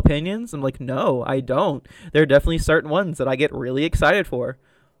middle opinions? I'm like, no, I don't. There are definitely certain ones that I get really excited for.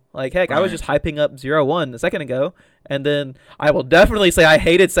 Like, heck, right. I was just hyping up 0-1 a second ago, and then I will definitely say I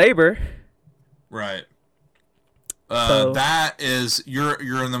hated Saber. Right. So, that is, you're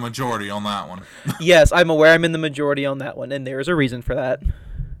in the majority on that one. Yes, I'm aware I'm in the majority on that one, and there's a reason for that.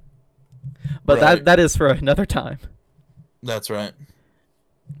 But right. that is for another time. That's right.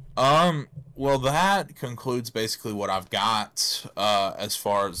 Well, that concludes basically what I've got as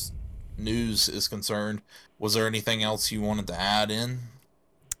far as news is concerned. Was there anything else you wanted to add in?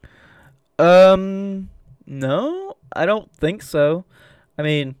 No, I don't think so. I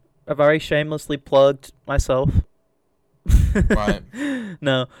mean, I've already shamelessly plugged myself. Right.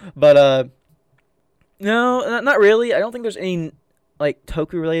 No, but no, not really. I don't think there's any like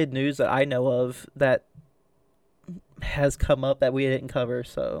Toku related news that I know of that has come up that we didn't cover.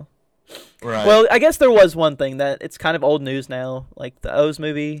 So, right. Well, I guess there was one thing that it's kind of old news now. Like the O's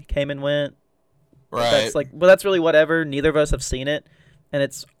movie came and went. Right. That's like, well, that's really whatever. Neither of us have seen it,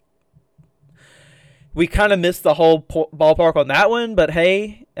 and we kind of missed the whole ballpark on that one. But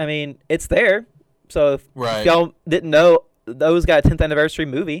hey, I mean, it's there. So if y'all didn't know, those got a 10th anniversary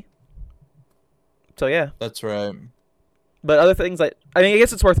movie. So yeah. That's right. But other things I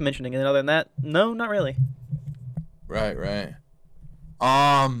guess it's worth mentioning. And other than that, no, not really. Right.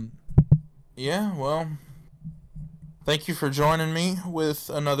 Yeah, well, thank you for joining me with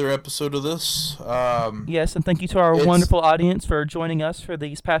another episode of this. Yes, and thank you to our wonderful audience for joining us for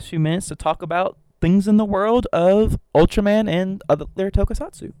these past few minutes to talk about things in the world of Ultraman and other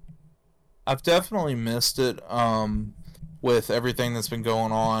tokusatsu. I've definitely missed it with everything that's been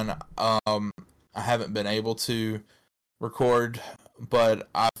going on. I haven't been able to record, but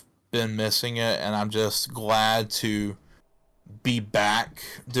I've been missing it, and I'm just glad to be back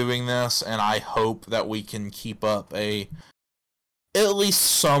doing this, and I hope that we can keep up a at least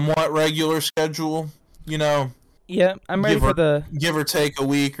somewhat regular schedule, Yeah, I'm ready for give or take a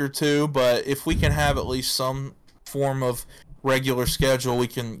week or two, but if we can have at least some form of regular schedule, we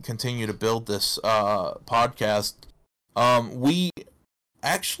can continue to build this podcast. We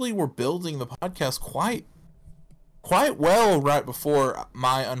actually were building the podcast quite well right before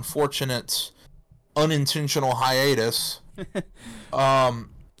my unfortunate unintentional hiatus.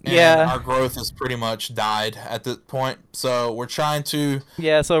 And our growth has pretty much died at this point. So we're trying to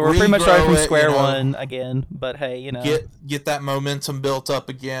so we're pretty much starting from square one again. But hey, get that momentum built up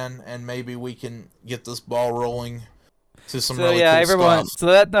again, and maybe we can get this ball rolling to some really cool everyone.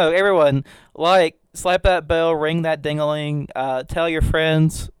 stuff. Everyone, like, slap that bell, ring that ding-a-ling, tell your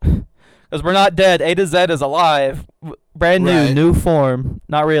friends, because we're not dead. A to Z is alive, brand new form.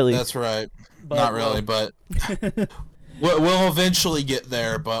 Not really. That's right. Not really, but. We'll eventually get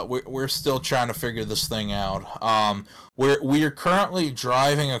there, but we're still trying to figure this thing out. We're currently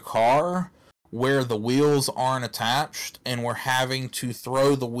driving a car where the wheels aren't attached, and we're having to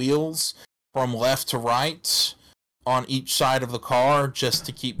throw the wheels from left to right on each side of the car just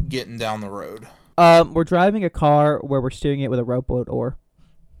to keep getting down the road. We're driving a car where we're steering it with a rowboat oar.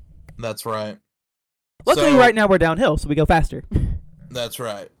 That's right. Luckily, right now we're downhill, so we go faster. That's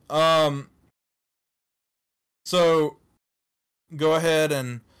right. So go ahead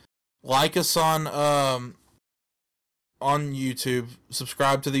and like us on YouTube.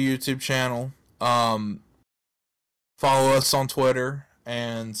 Subscribe to the YouTube channel. Follow us on Twitter,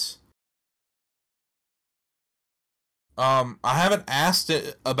 and I haven't asked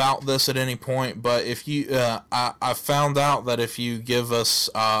it about this at any point, but if you, I found out that if you give us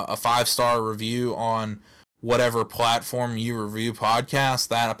a 5-star review on whatever platform you review podcasts,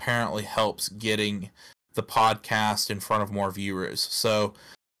 that apparently helps getting the podcast in front of more viewers. So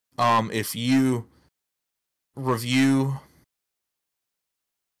if you review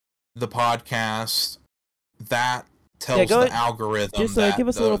the podcast, that tells the algorithm just that give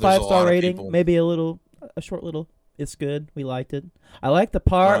us a little 5-star rating, maybe a short little it's good, we liked it. I like the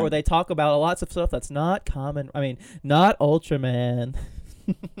part where they talk about lots of stuff that's not common. I mean, not Ultraman.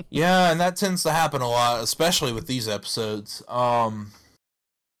 Yeah, and that tends to happen a lot, especially with these episodes.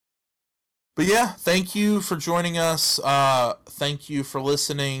 But yeah, thank you for joining us. Thank you for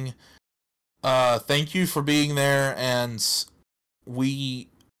listening. Thank you for being there, and we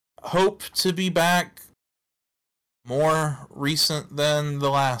hope to be back more recent than the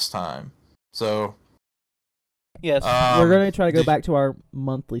last time. So yes, we're going to try to go back to our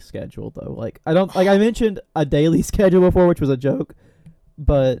monthly schedule though. I mentioned a daily schedule before, which was a joke,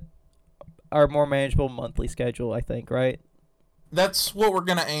 but our more manageable monthly schedule, I think, right? That's what we're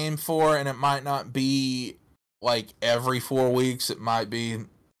going to aim for, and it might not be like every 4 weeks. It might be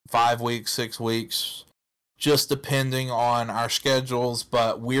 5 weeks, 6 weeks, just depending on our schedules,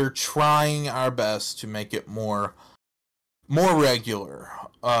 but we're trying our best to make it more regular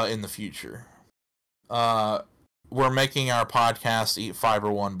in the future. We're making our podcast eat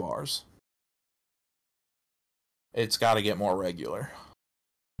Fiber One bars. It's got to get more regular.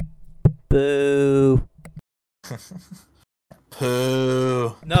 Boo.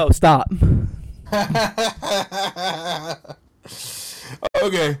 Poo. No, stop.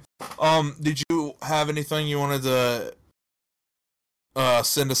 Okay. Did you have anything you wanted to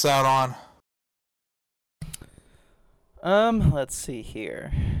send us out on? Let's see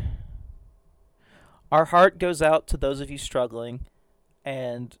here. Our heart goes out to those of you struggling,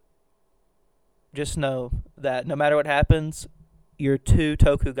 and just know that no matter what happens, your 2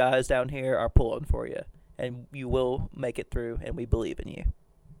 Toku guys down here are pulling for you. And you will make it through, and we believe in you.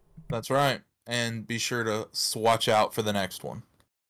 That's right. And be sure to watch out for the next one.